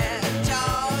cat,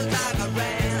 jaws like a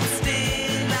rat,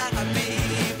 sting like a bee.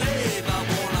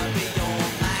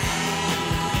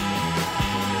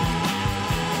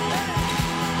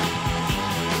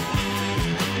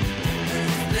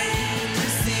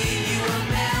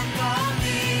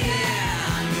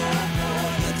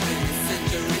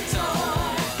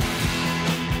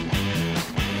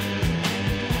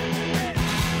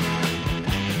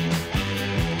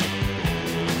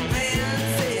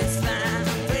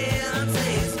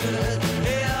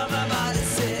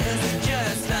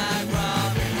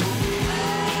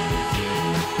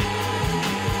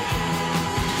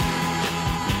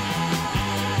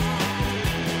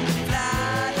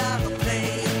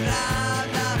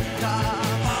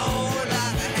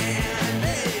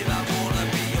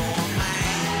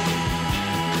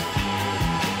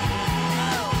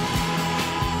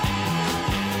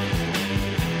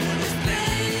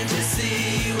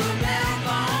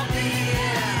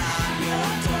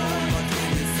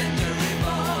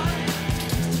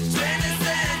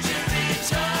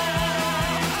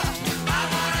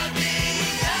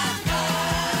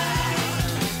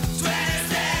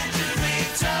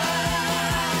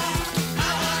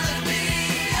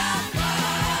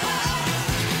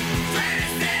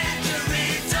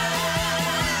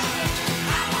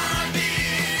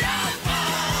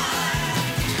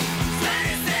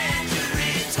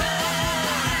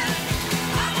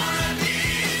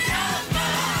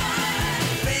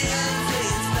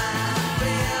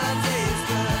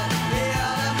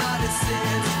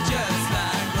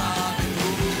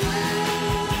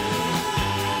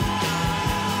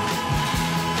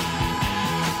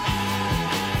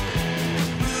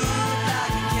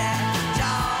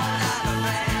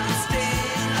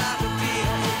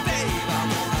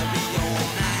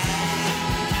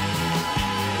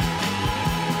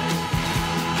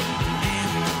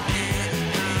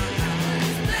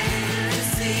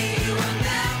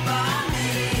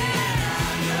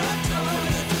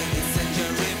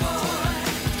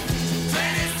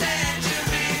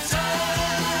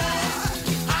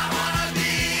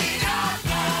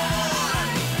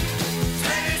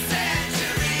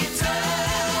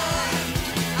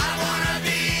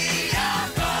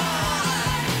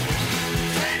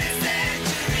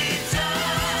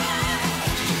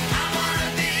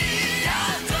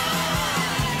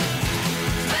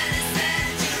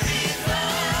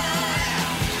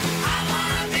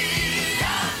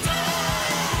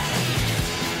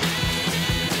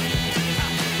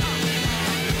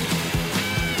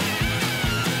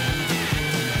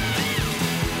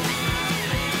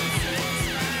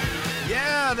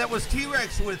 was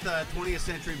T-Rex with 20th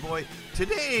Century Boy.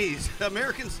 Today's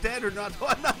American Standard, no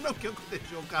Kyoko de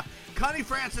Shoka. Connie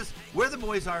Francis, Where the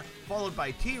Boys Are, followed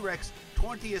by T-Rex,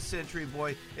 20th Century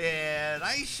Boy.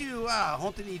 来週は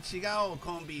本当に違う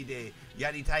コンビで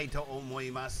やりたいと思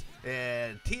います。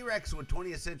T-Rex with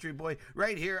 20th Century Boy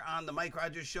right here on the Mike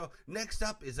Rogers Show. Next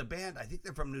up is a band, I think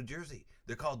they're from New Jersey.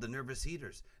 They're called the Nervous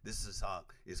Heaters. This song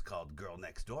is called Girl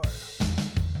Next Door.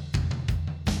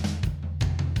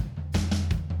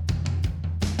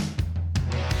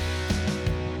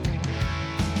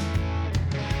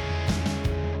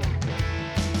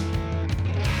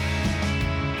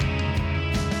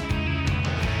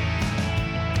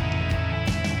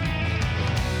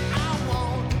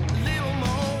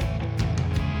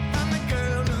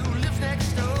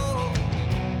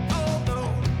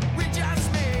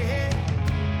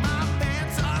 My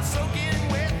pants are soaking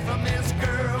wet from this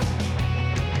girl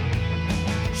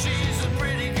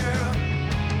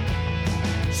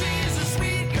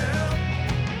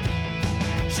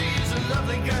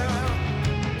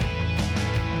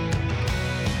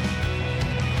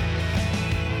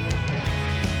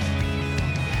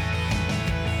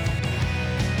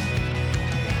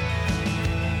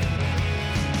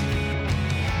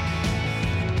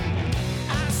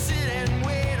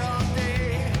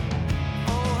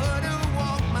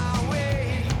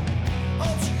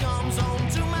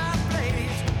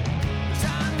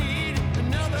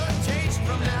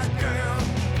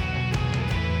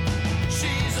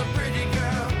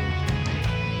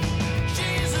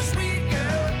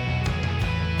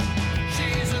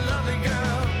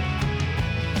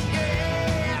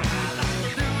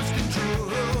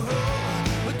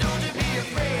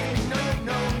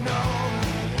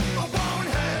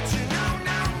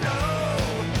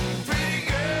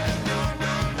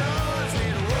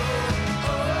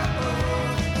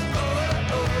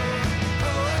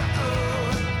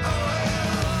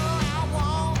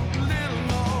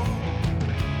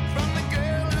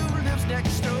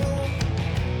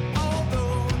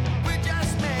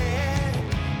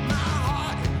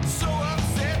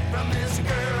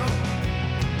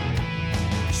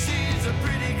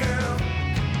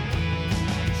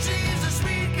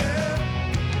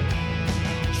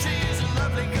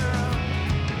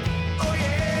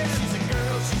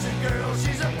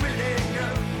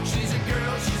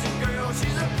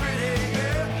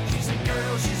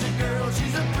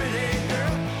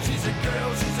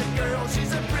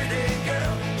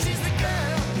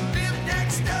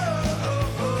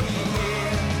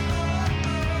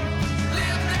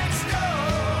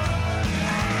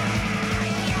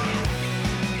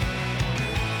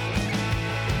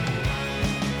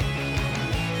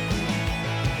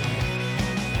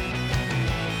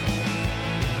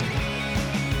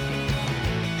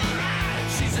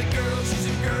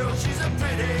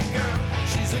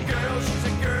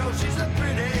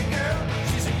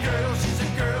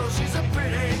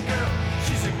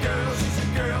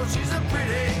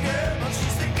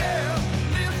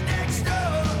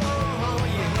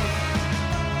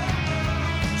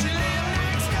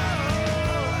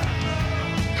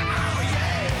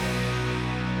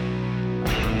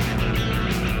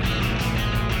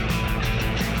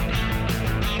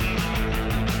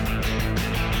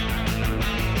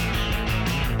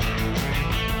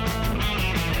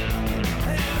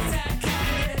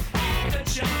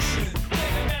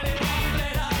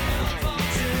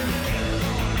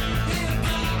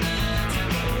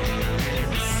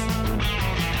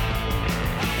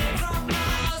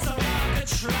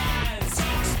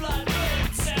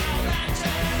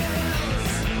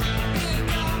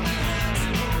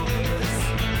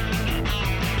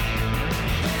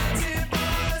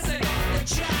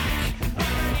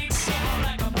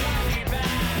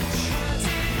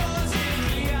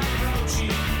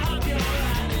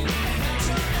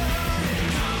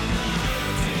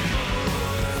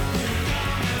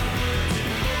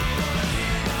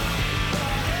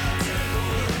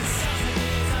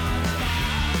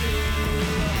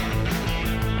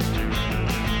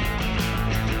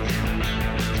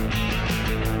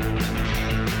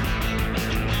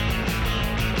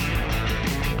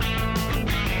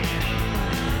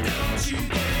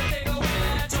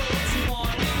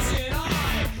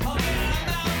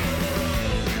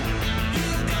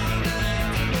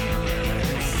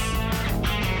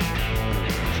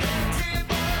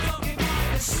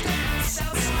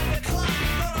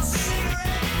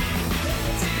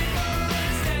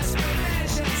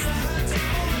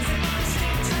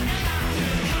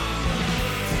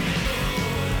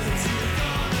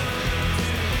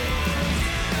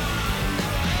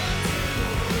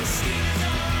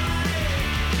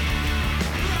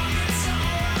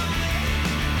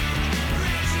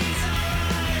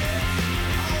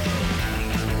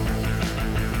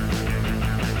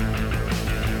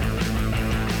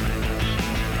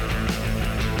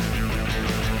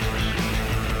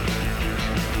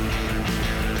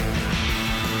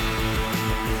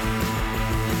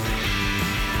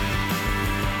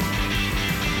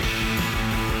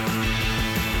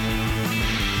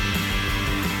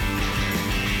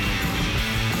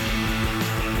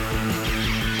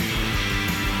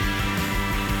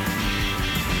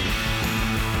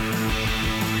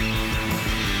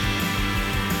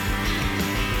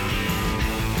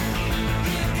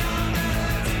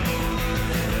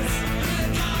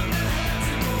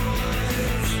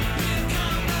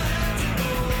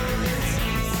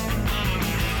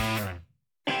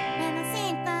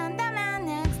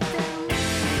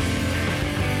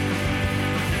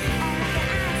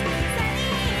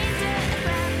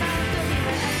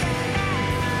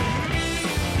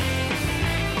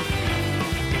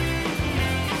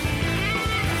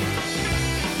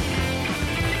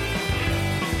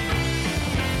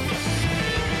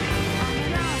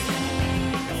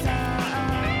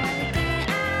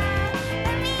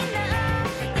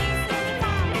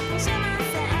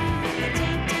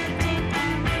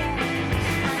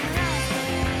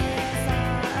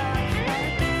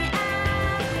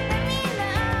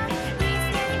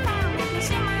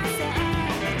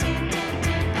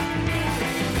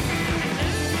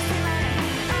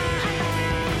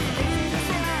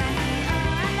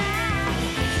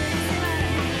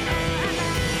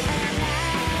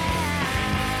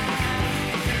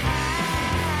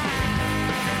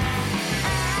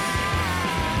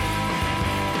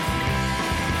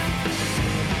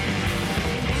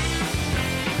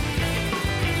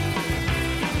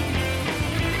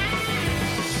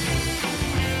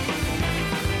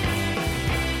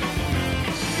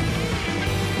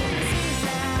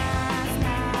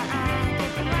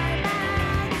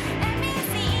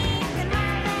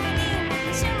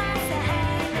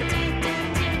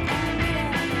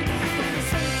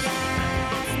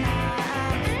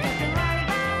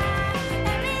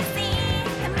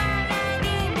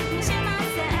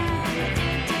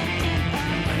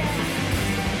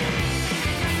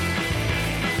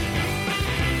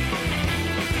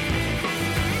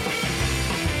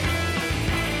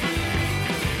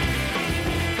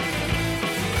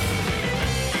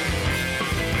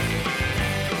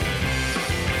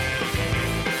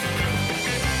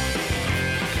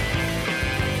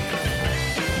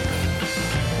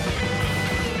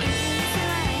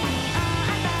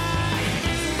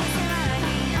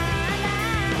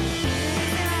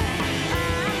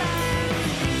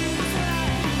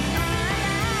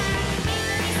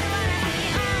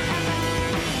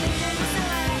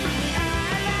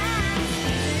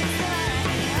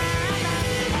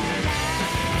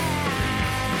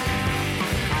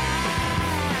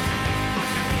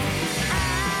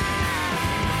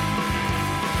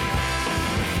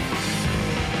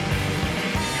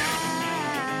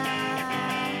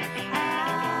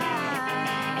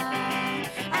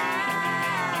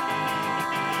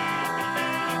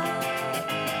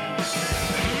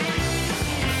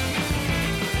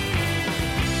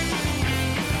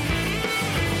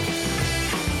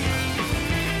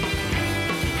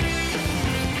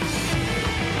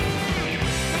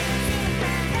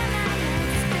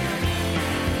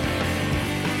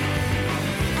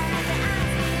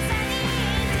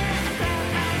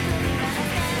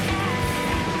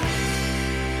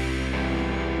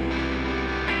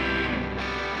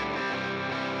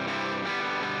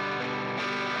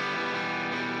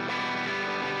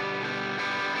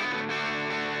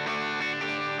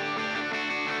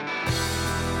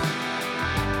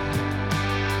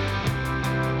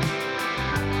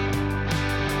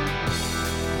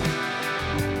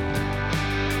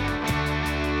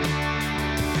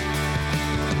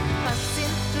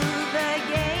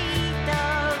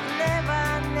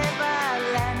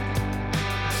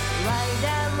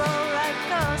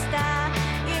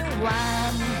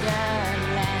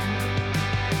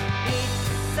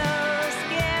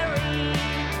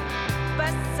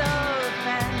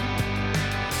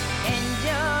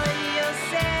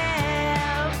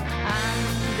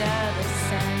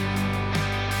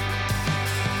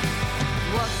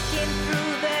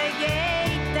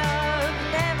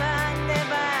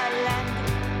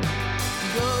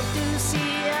to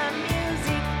see a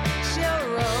music show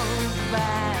of a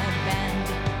band.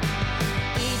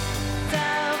 It's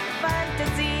a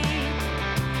fantasy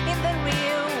in the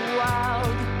real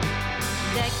world.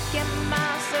 The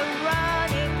cameras are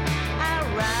running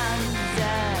around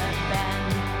the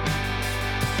band.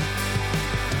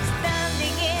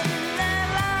 Standing in the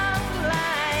long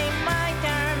line, my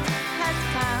turn has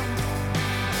come.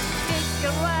 Take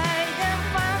a ride and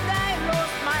found I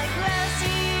lost my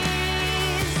glasses.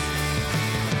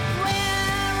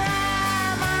 Where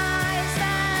are my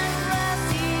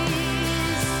sunglasses?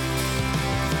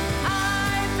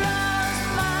 I've lost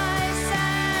my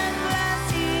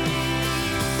sunglasses.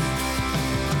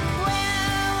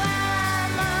 Where are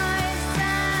my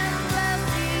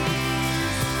sunglasses?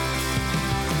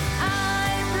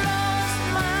 I've lost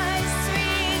my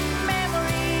sweet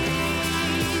memories.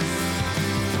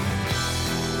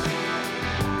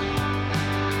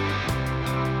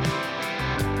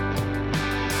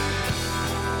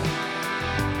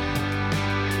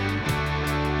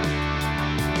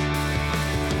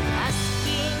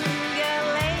 Asking a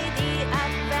lady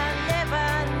at the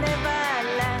Never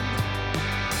Land,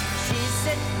 she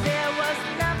said there was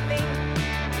nothing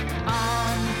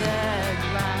on the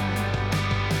ground.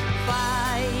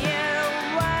 Fireworks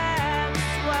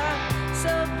were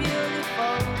so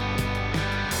beautiful.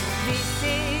 This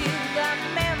is the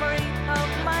memory of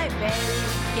my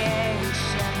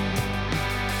vacation.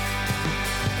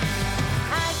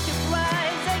 I could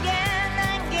rise again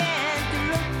and again to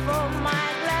look for my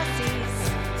glasses.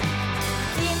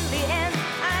 In the end,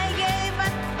 I gave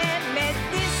up and made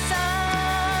this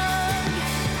song.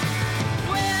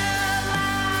 Where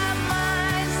are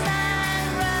my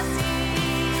sunglasses?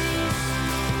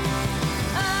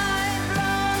 I've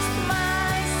lost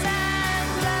my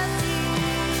sunglasses.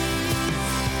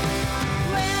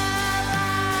 Where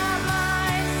are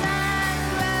my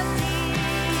sunglasses?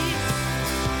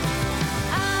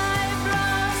 I've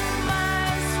lost my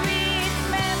sweet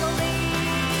memories. Where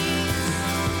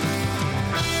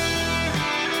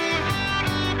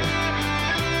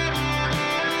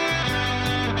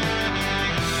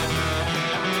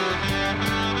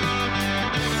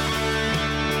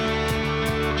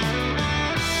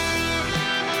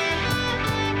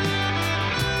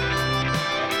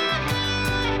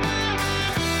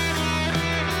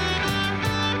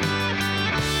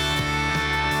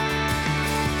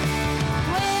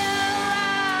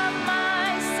are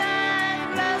my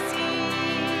sunglasses?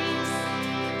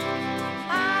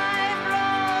 I've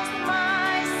lost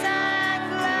my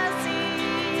sunglasses.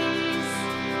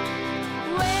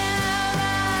 Where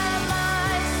are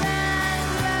my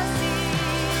sunglasses?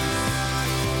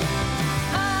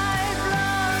 I've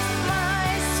lost my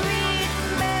sweet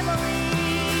memories.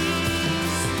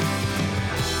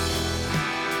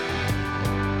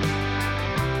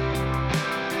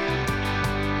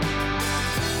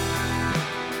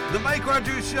 The Mike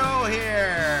Rogers Show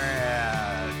here.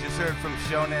 Just heard from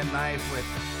Shonen Knife with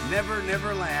Never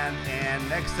Neverland. And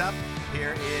next up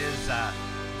here is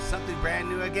something brand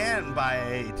new again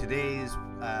by today's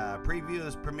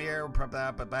previews premiere. I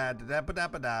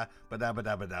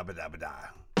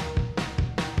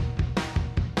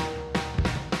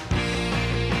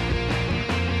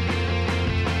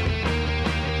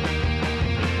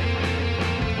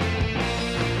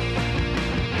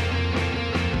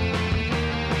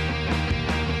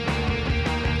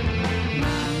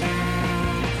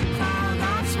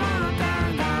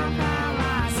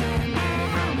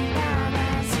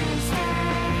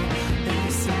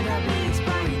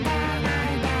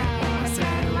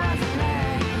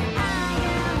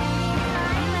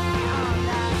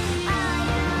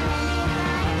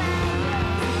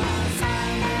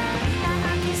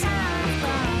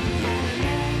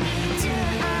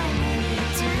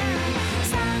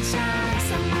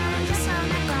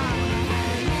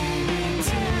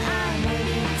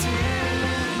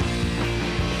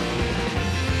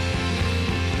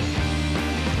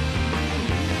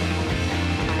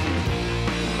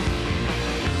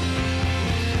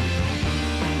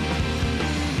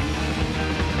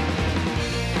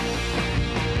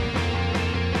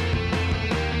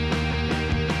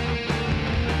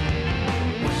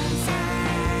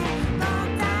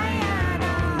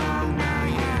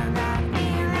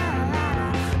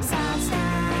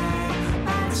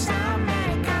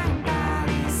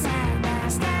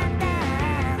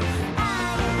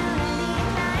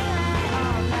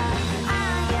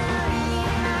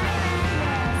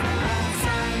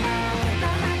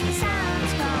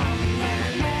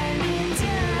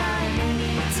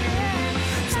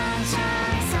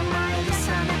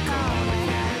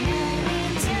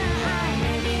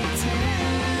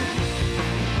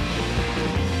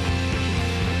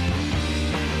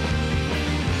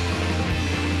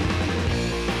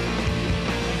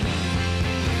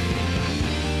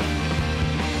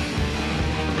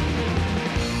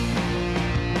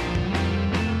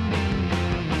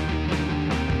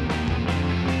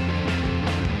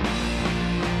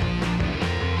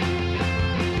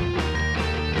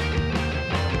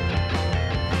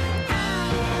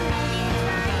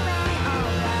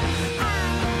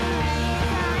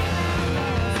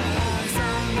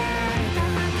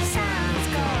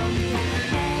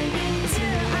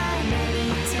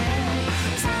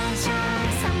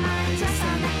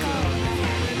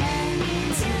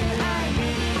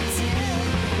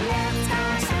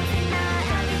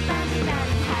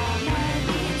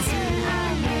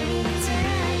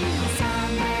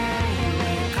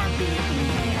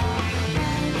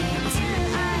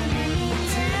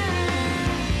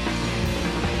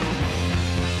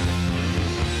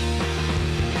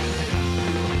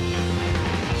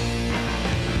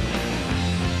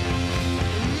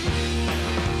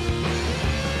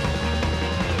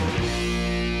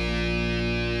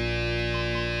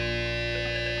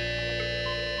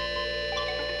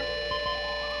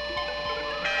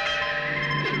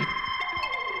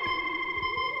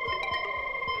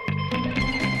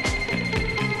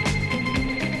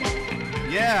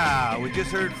Yeah, we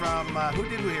just heard from, who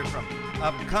did we hear from?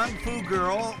 Kung Fu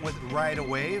Girl with Ride a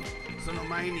Wave.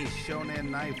 Sonomaini Shonen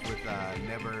Knife with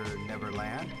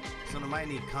Neverland.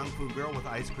 Sonomaini Kung Fu Girl with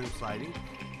Ice Cream Sliding.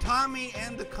 Tommy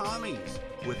and the Commies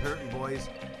with Hurtin' Boys.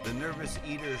 The Nervous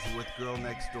Eaters with Girl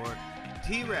Next Door.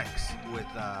 T-Rex with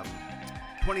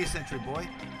 20th Century Boy.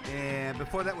 And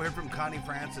before that, we heard from Connie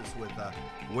Francis with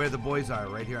Where the Boys Are,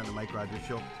 right here on the Mike Rogers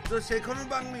Show. そしてこの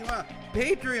番組は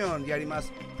Patreon やりま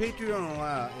す。Patreon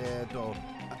は、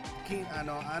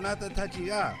あなたたち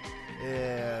が、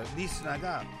リスナー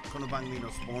がこの番組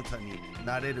のスポンサーに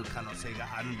なれる可能性が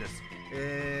あるんです。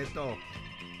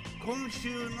今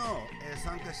週の、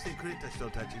参加してくれた人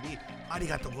たちにあり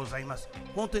がとうございます。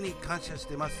本当に感謝し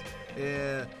てます。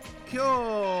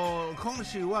今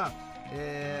週は、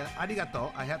ありが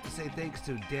とう。I have to say thanks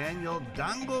to Daniel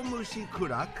Dangomushi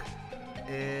Kurak.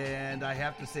 And I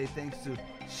have to say thanks to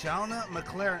Shauna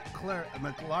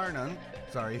McLarnon.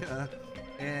 Sorry.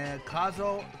 And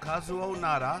Kazuo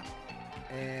Nara.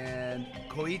 And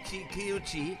Koichi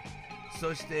Kiyuchi.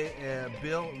 そして、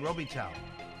Bill Robichow.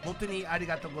 本当にあり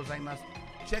がとうございます。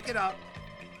Check it out!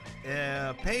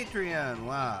 Patreon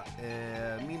は、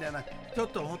みんなちょっ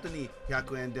と本当に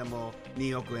100円でも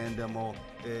2億円でも、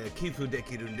寄付で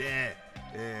きるんで、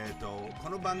こ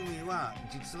の番組は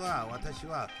実は私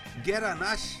はゲラ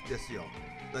なしですよ。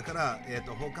だから、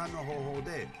他の方法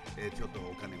で、ちょっと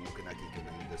お金儲けなきゃいけ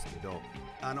ないんですけど、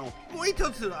もう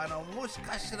一つもし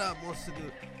かしたらもうす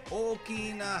ぐ大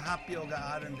きな発表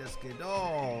があるんですけ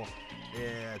ど、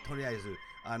とりあえず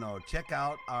check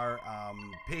out our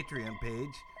Patreon page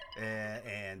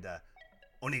and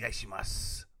お願いしま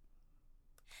す。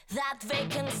That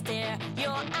vacant stare,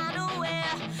 you're unaware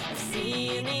of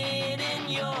seeing it in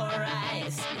your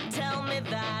eyes. Tell me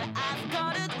that I've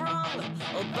got it wrong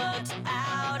or bugged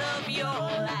out of your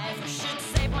life. Should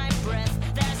save my breath,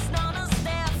 there's none as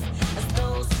deaf as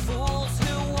those fools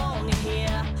who won't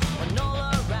hear. When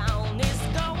all around is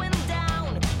going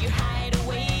down, you hide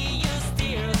away, you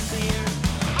steer clear.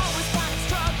 Always find a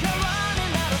struck, you're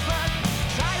running out of luck.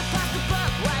 Try to pass the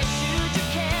buck, why should you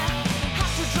care?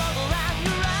 Have to struggle out,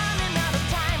 you're running out of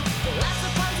time. The last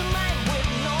of time to mind with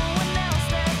no one else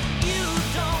there. You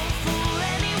don't fool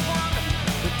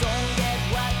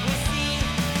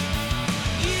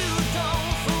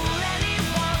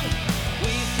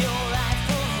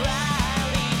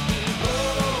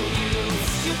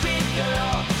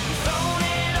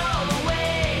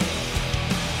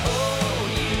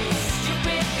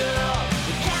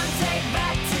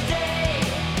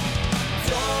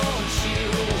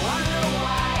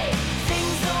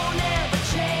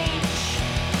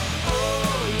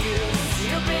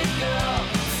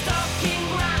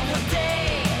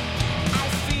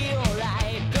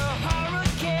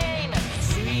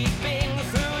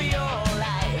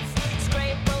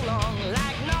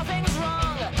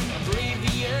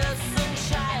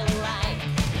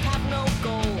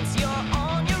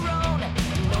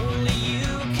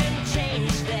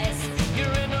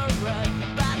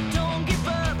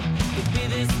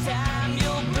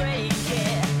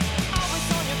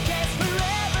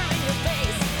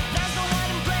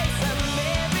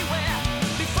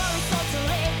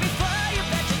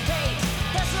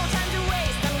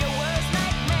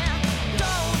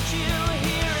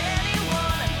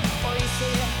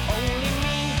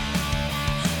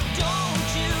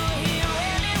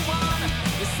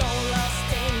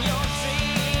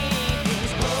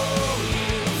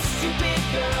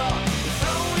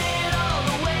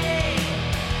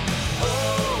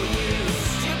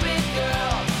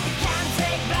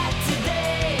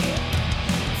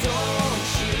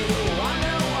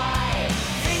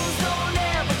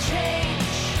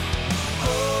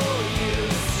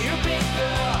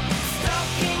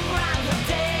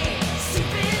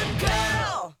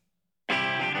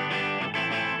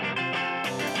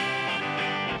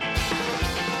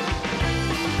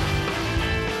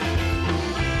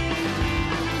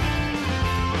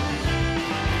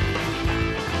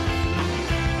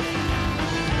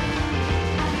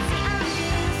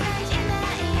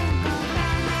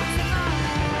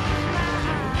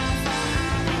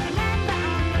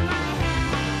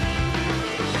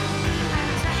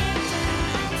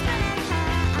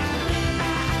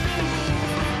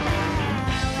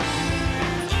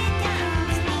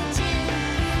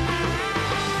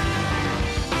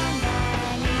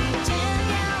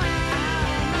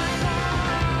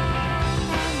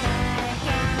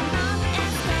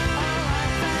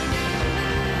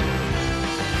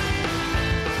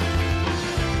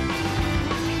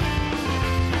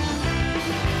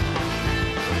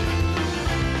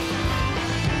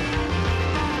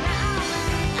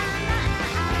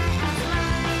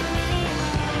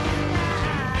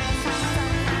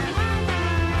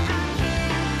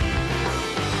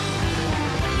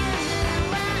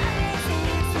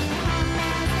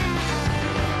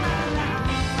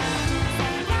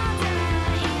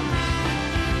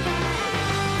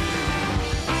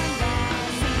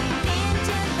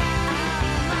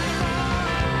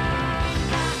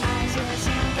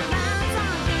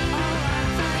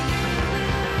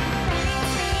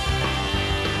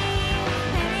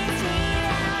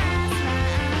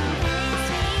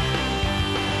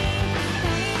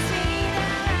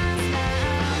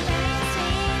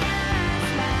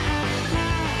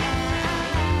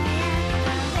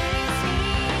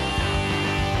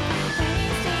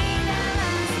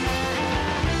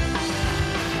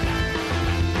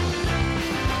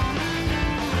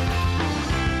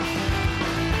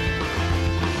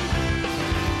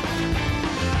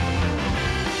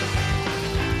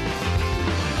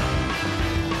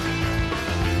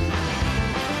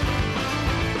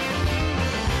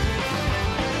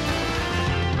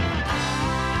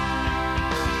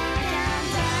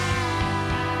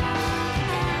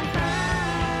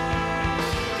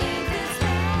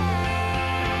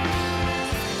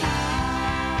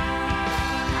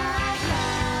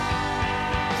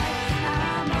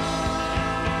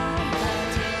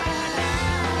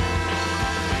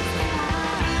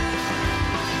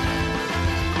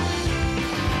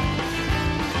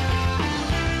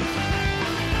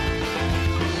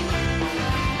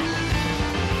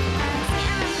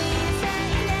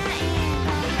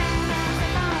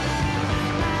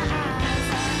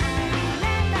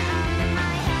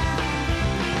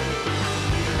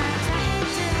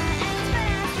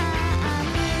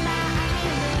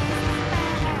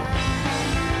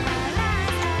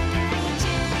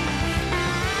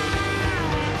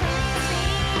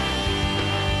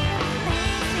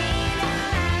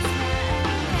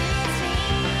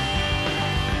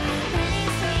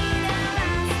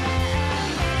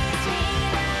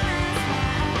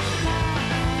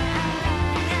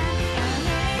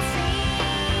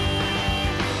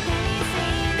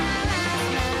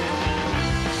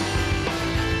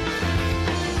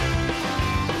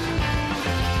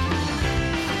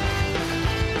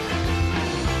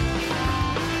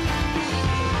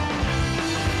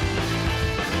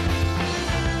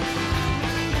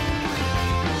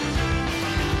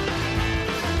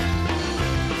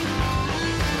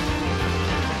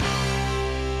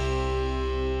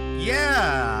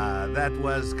That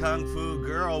was Kung Fu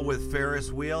Girl with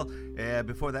Ferris Wheel.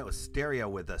 Before that was Syteria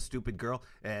with a Stupid Girl.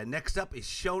 Next up is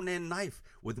Shonen Knife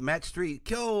with Match 3.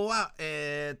 今日は、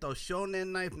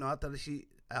Shonen Knife の新しい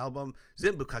アルバム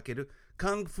全部かける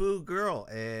Kung Fu Girl、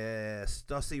ス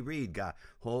トシー・リードが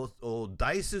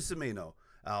大進めの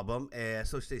アルバム、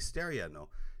そして Syteria の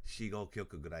4、5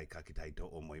曲ぐらいかけたいと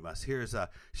思います。Here's a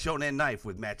Shonen Knife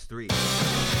with Match 3.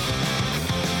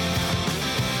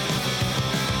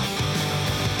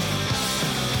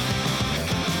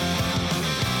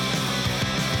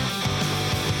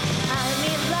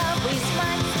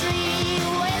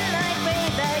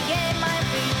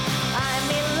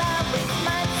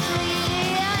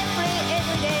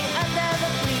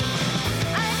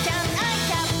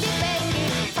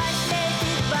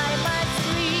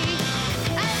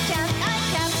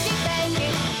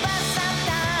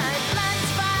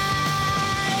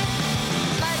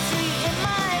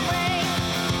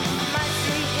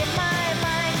 In my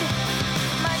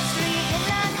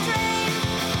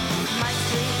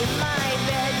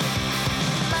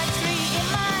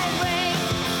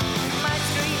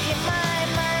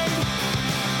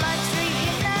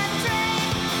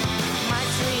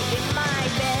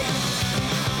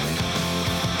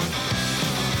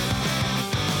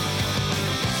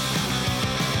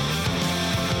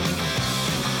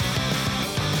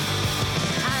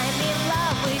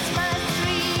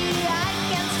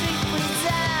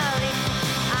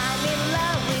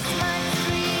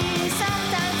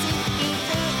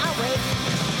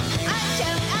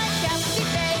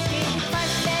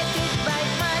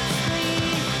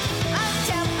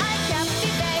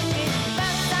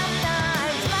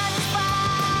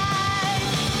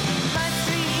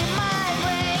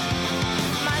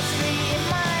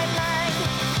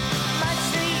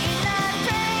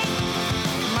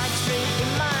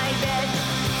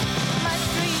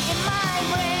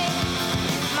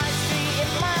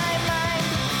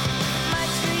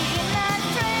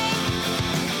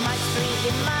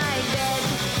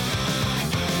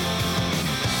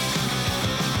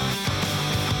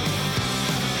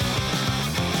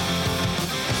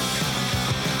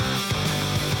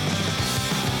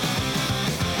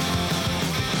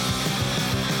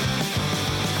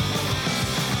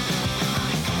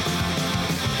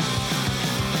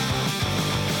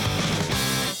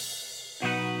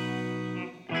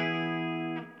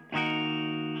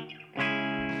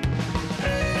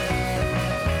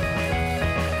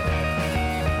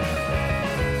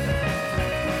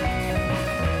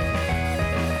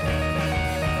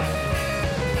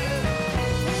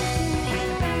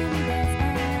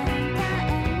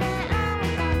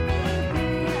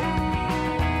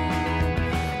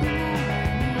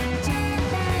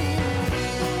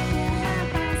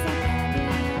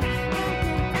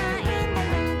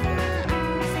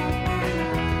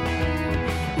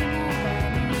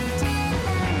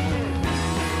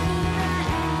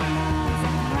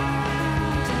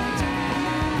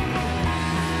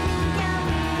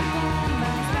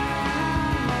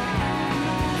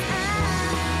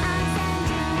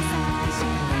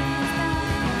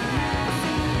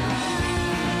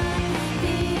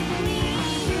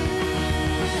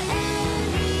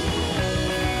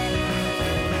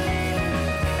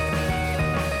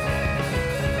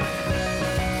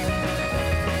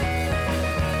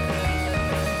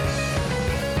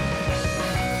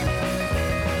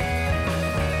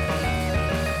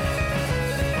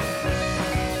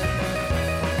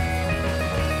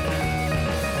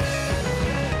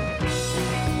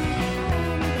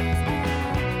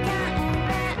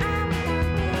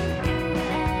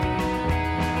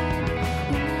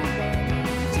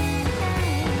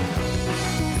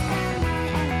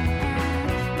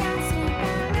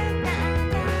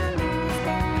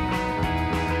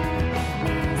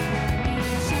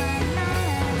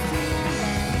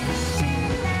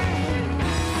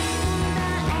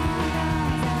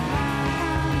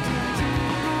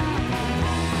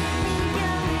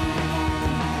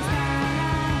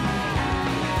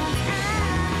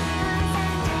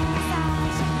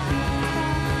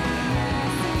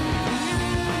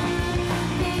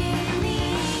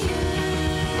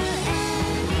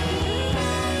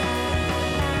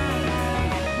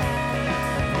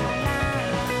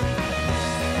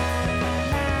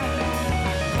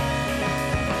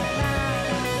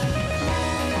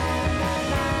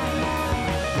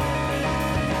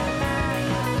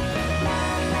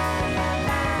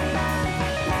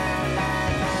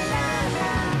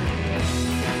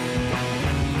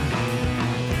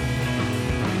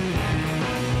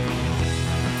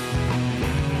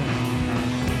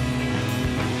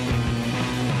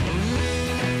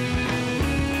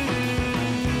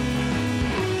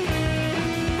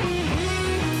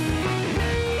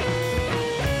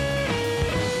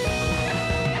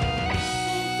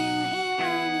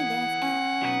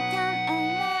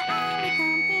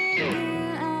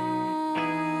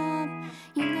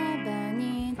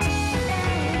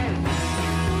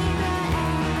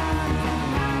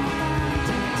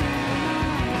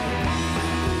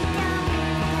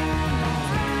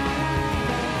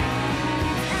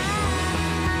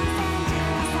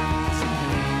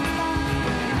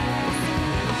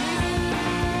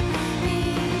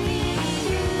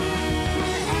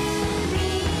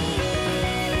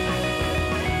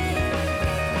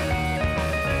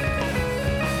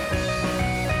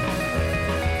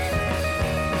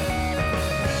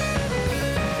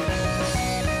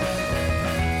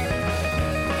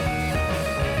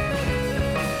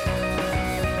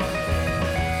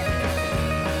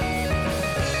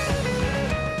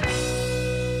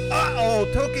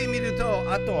時計見ると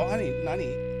あと何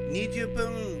20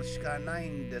分しかない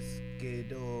んですけ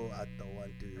どあと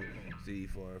1 2 3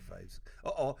 4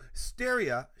 5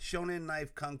 Syteria Shonen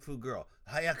Knife Kung Fu Girl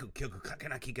早く曲かけ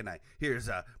なきゃいけない Here's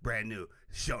a brand new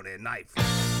Shonen Knife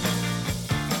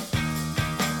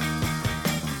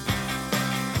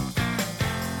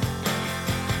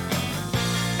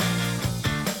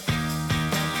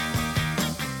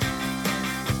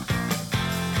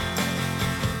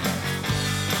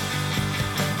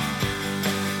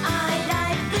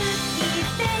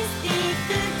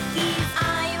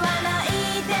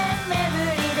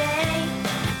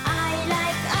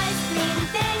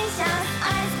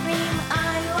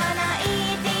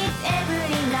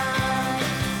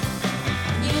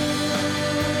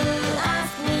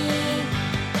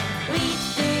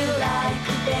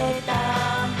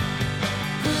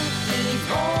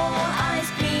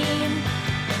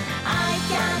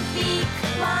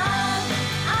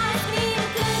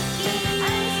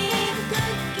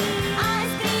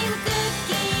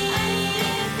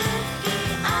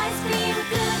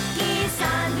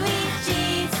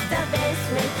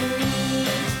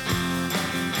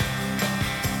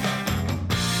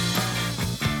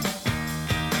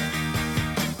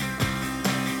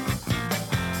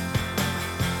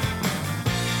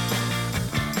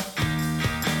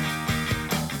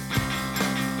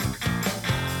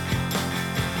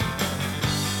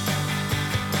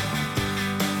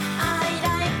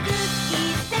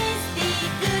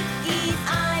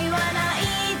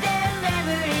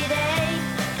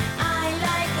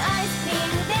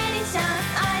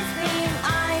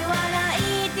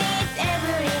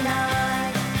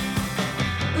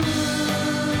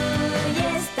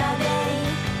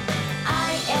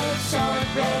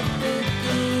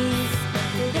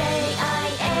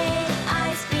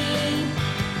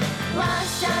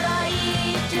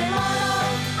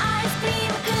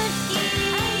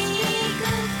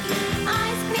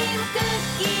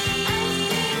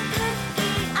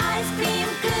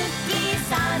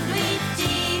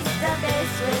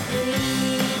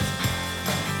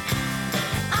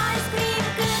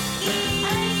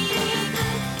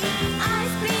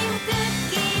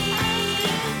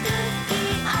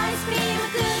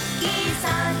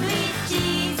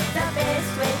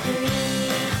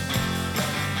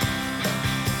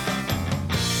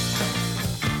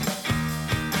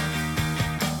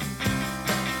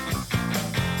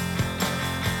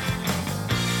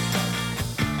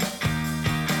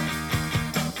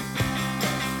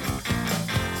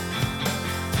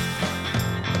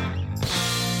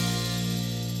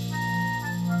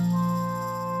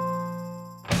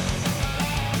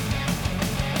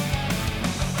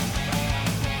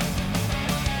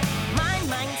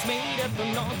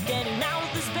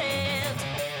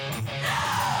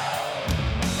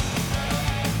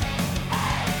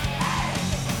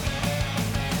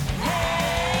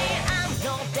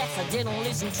Didn't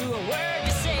listen to a word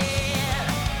you said.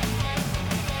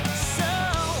 So,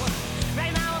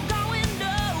 right now I'm going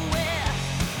nowhere.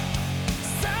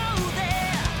 So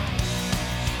there,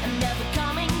 I'm never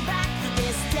coming back to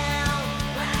this town.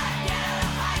 When I get out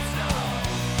of high school,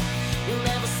 you'll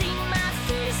never see my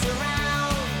face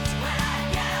around. When I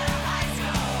get out of high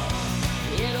school,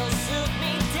 it'll suit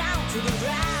me down to the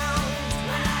ground.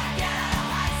 When I get out of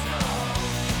high school,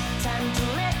 time to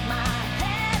let my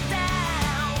head down.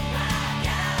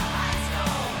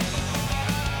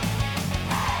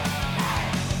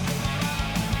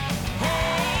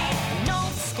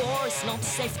 It's not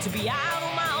safe to be out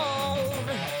on my own.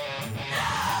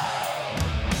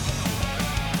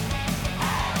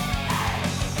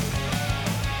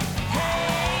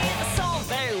 Hey, that's all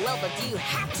very well, but you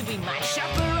have to be my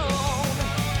chaperone.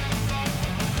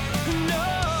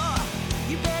 No,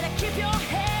 you better keep your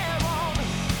hair on,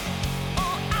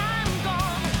 or I'm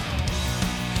gone.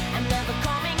 I'm never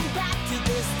coming back to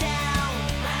this town.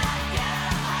 When I get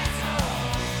out of high school,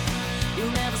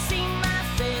 you'll never see my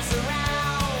face around.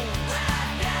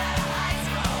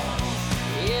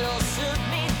 It'll suit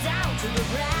me down to the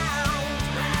ground.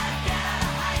 When I get out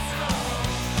of high school,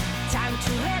 time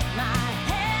to let my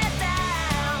head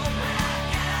down. When I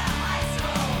get out of high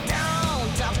school,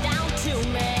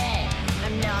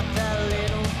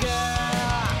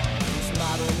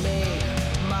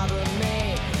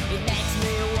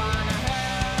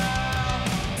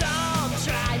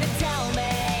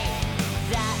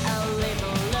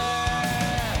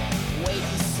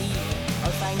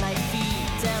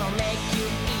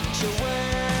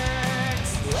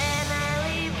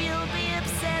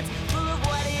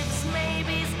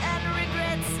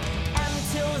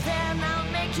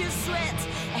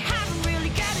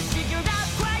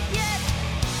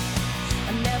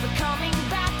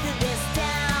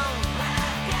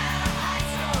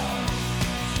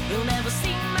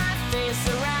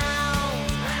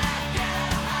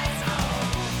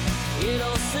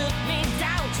 put me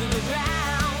down to the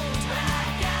ground. When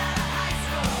I get out of high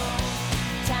school,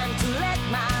 time to let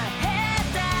my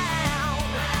head down.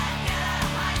 When I get out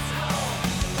of high school,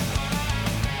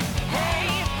 hey,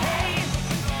 hey,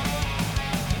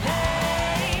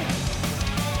 hey,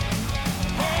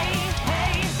 hey, hey,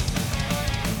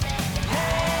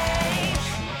 hey.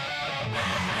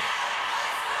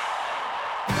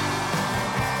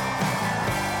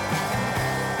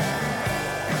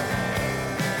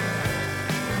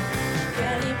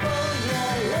 California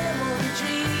lemon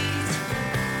trees,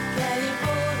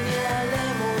 California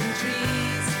lemon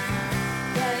trees,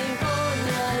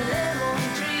 California lemon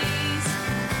trees,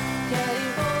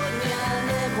 California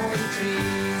lemon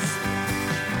trees,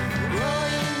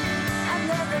 growing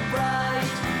under the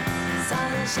bright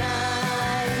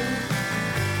sunshine.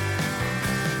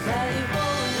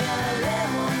 California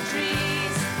lemon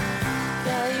trees,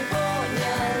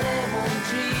 California lemon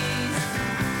trees,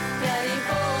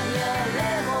 California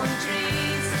lemon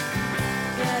trees,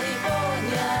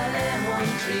 California lemon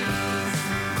trees.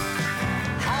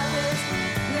 Harvest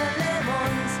the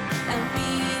lemons and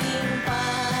feeding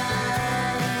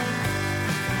fine.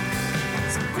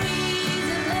 Squeeze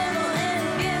the lemon and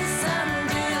get some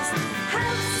juice.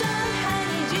 Have some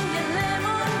honey, ginger,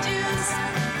 lemon juice.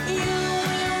 You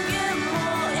will get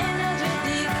more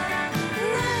energetic.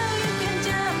 Now you can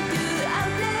jump to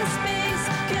outer space.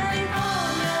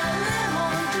 California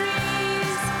lemon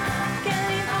trees,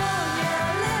 California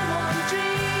lemon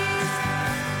trees.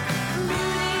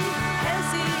 Beauty,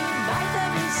 healthy,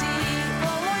 vitamin C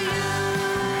for you.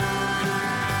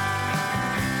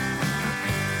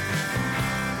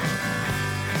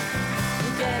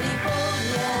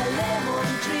 California lemon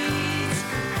trees,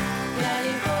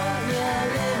 California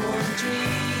lemon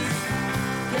trees,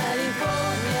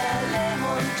 California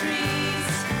lemon trees,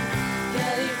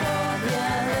 California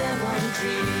lemon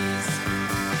trees,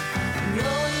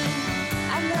 growing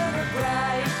under the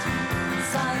bright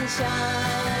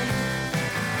sunshine.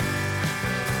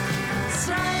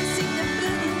 Slicing the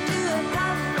fruit into a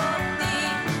cup of tea,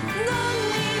 don't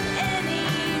need any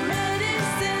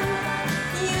medicine.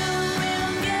 You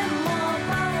will get more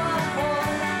powerful.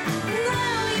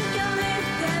 Now you can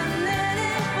lift an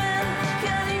elephant.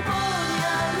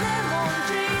 California lemon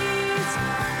trees,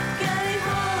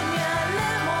 California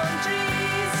lemon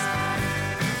trees.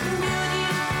 Beauty,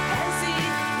 healthy,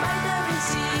 vitamin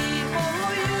C for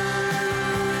you.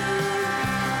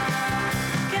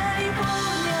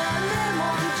 California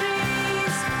lemon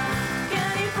trees,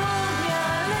 California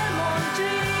lemon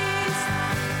trees.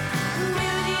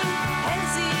 Beauty,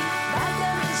 healthy,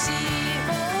 vitamin C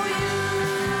for you.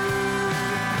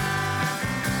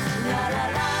 La la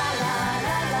la la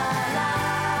la la la.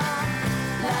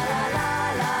 La la la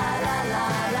la la la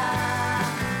la.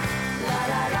 La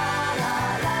la la la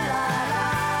la la la.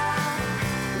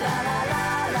 La la la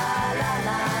la la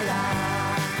la la.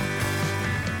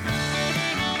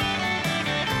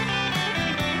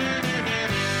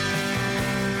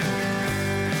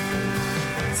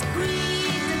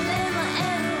 Squeeze the lemon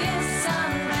and get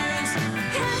some juice.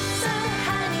 Have some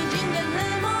honey, ginger,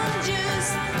 lemon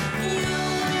juice. You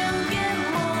will get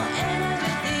more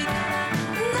energetic.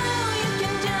 Now you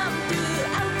can jump to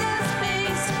outer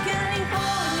space.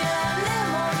 California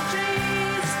lemon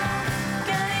trees,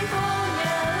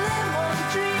 California lemon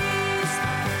trees.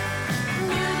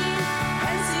 Beauty,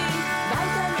 healthy,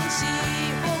 vitamin C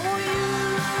for you.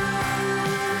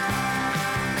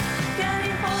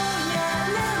 California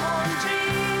lemon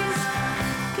trees,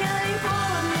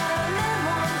 California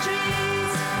lemon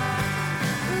trees.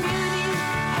 Beauty,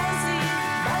 healthy,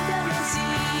 vitamin C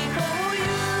for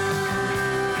you.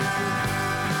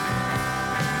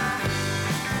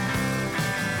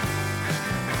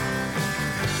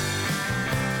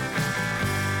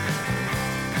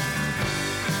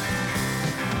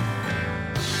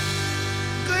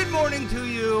 Good morning to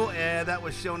you. That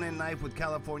was Shonen Knife with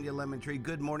California Lemon Tree.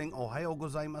 Good morning. Ohayo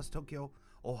gozaimasu, Tokyo.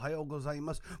 Ohayo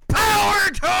gozaimasu.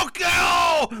 Power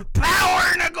Tokyo!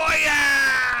 Power Nagoya!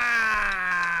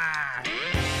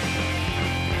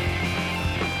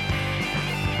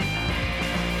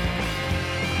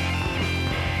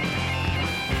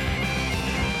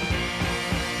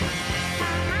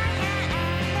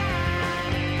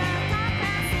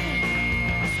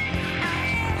 I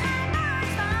hear her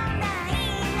voice from the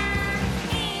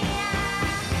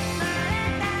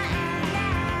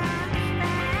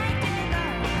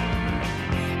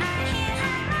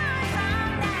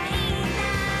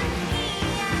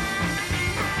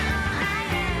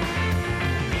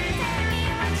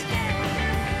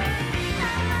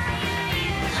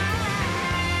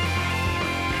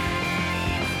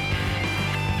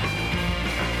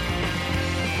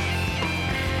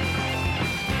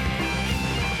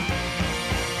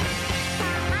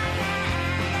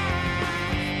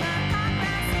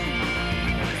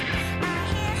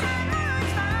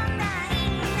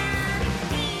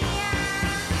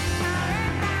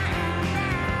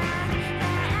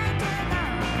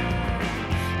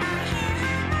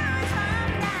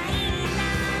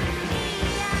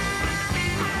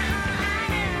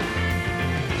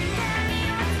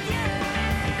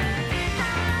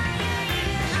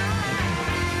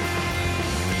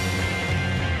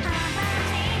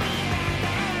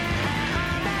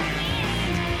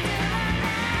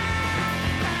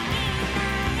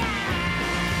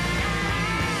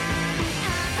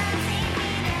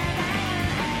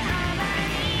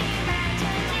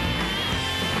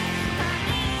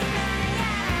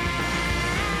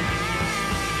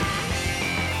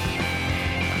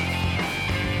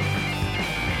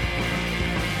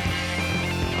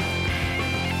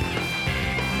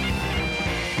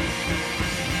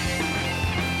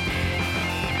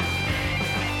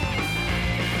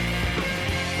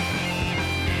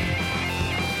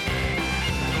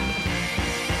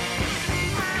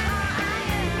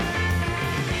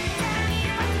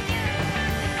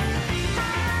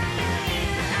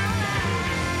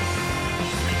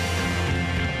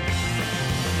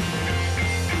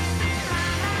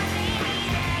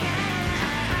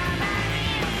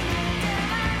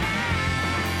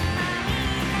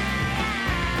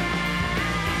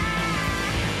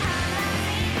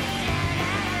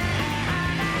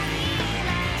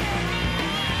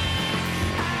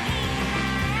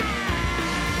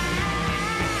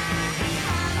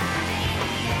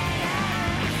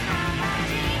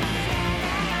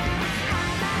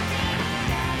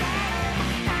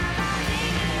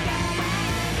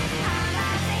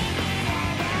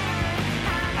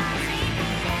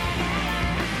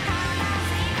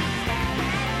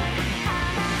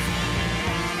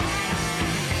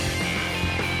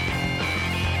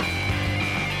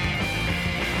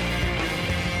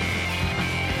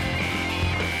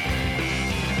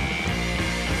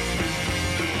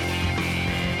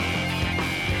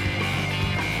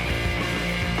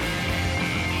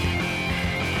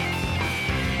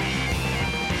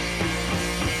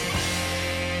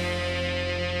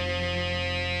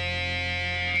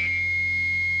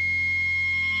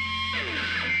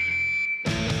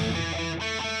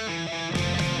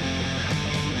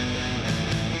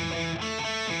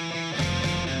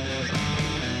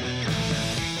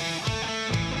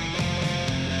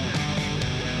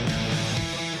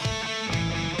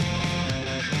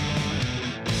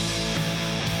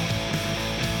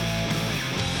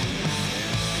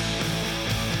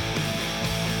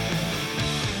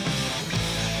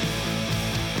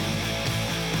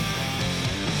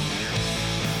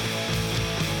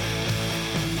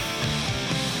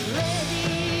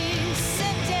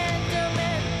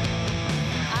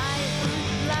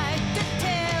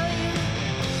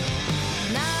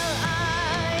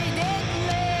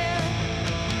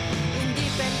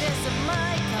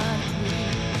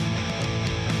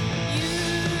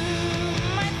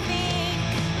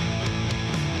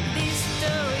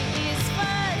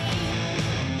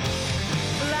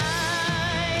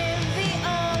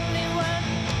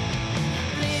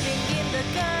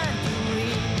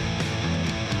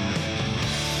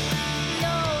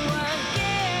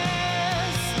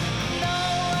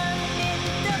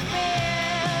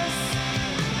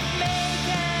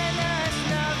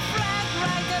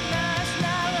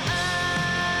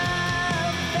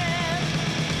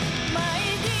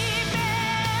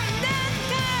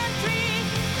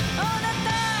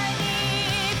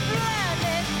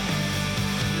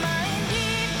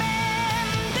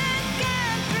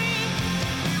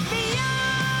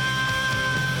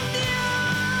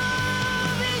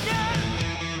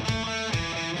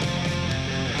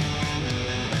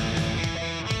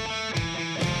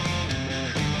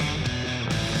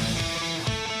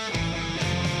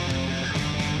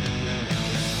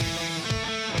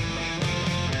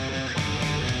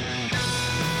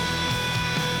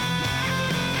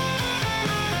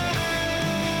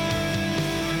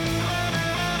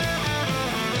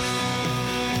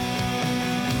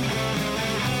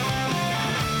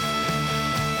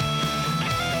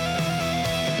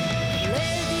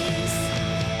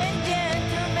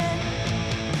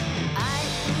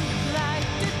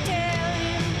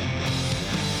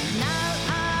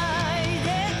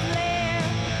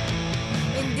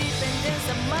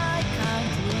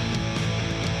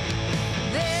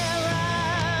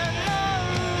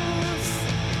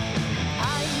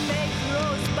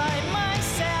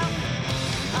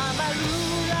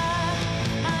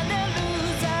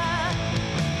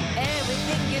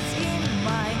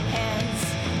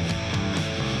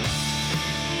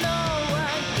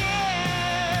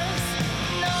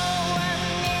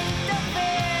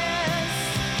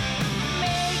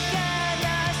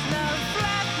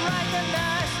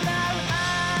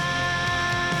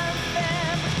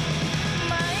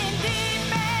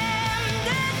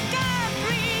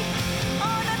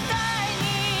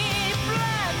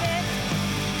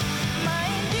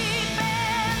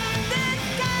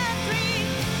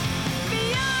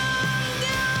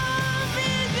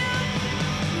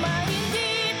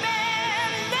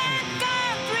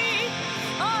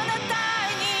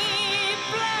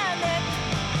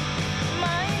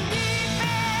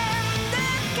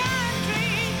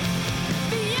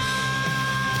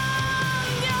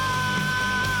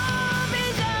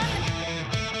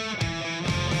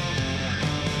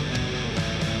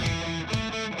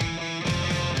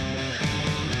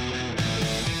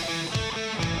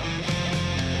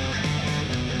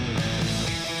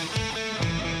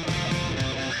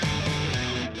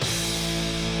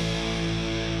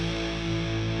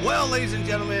Well, ladies and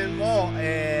gentlemen,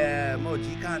 もう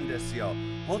時間ですよ。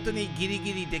本当にギリ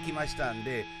ギリできましたん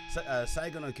で、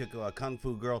最後の曲は Kung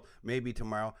Fu Girl, Maybe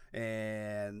Tomorrow.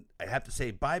 And I have to say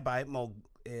bye bye. も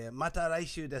う、また来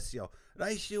週ですよ。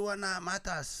来週はま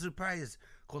たサプライズ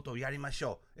ことをやりまし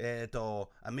ょう。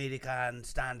アメリカン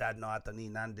スタンダードの後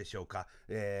に何でしょうか。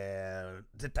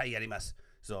絶対やります。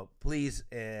So, please,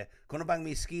 この番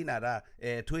組好きなら、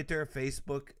Twitter,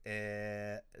 Facebook,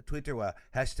 Twitter は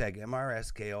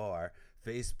 #MRSKOR,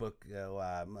 Facebook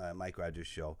はマイク・ロジャース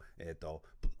ショー、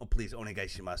please お願い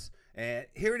します。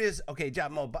Here it is. OK, じゃあ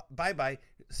もうバイバイ。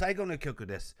最後の曲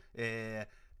です。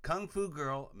Kung Fu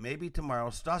Girl, Maybe Tomorrow,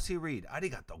 Stassi Reed あ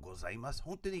りがとうございます。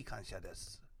本当に感謝で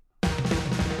す。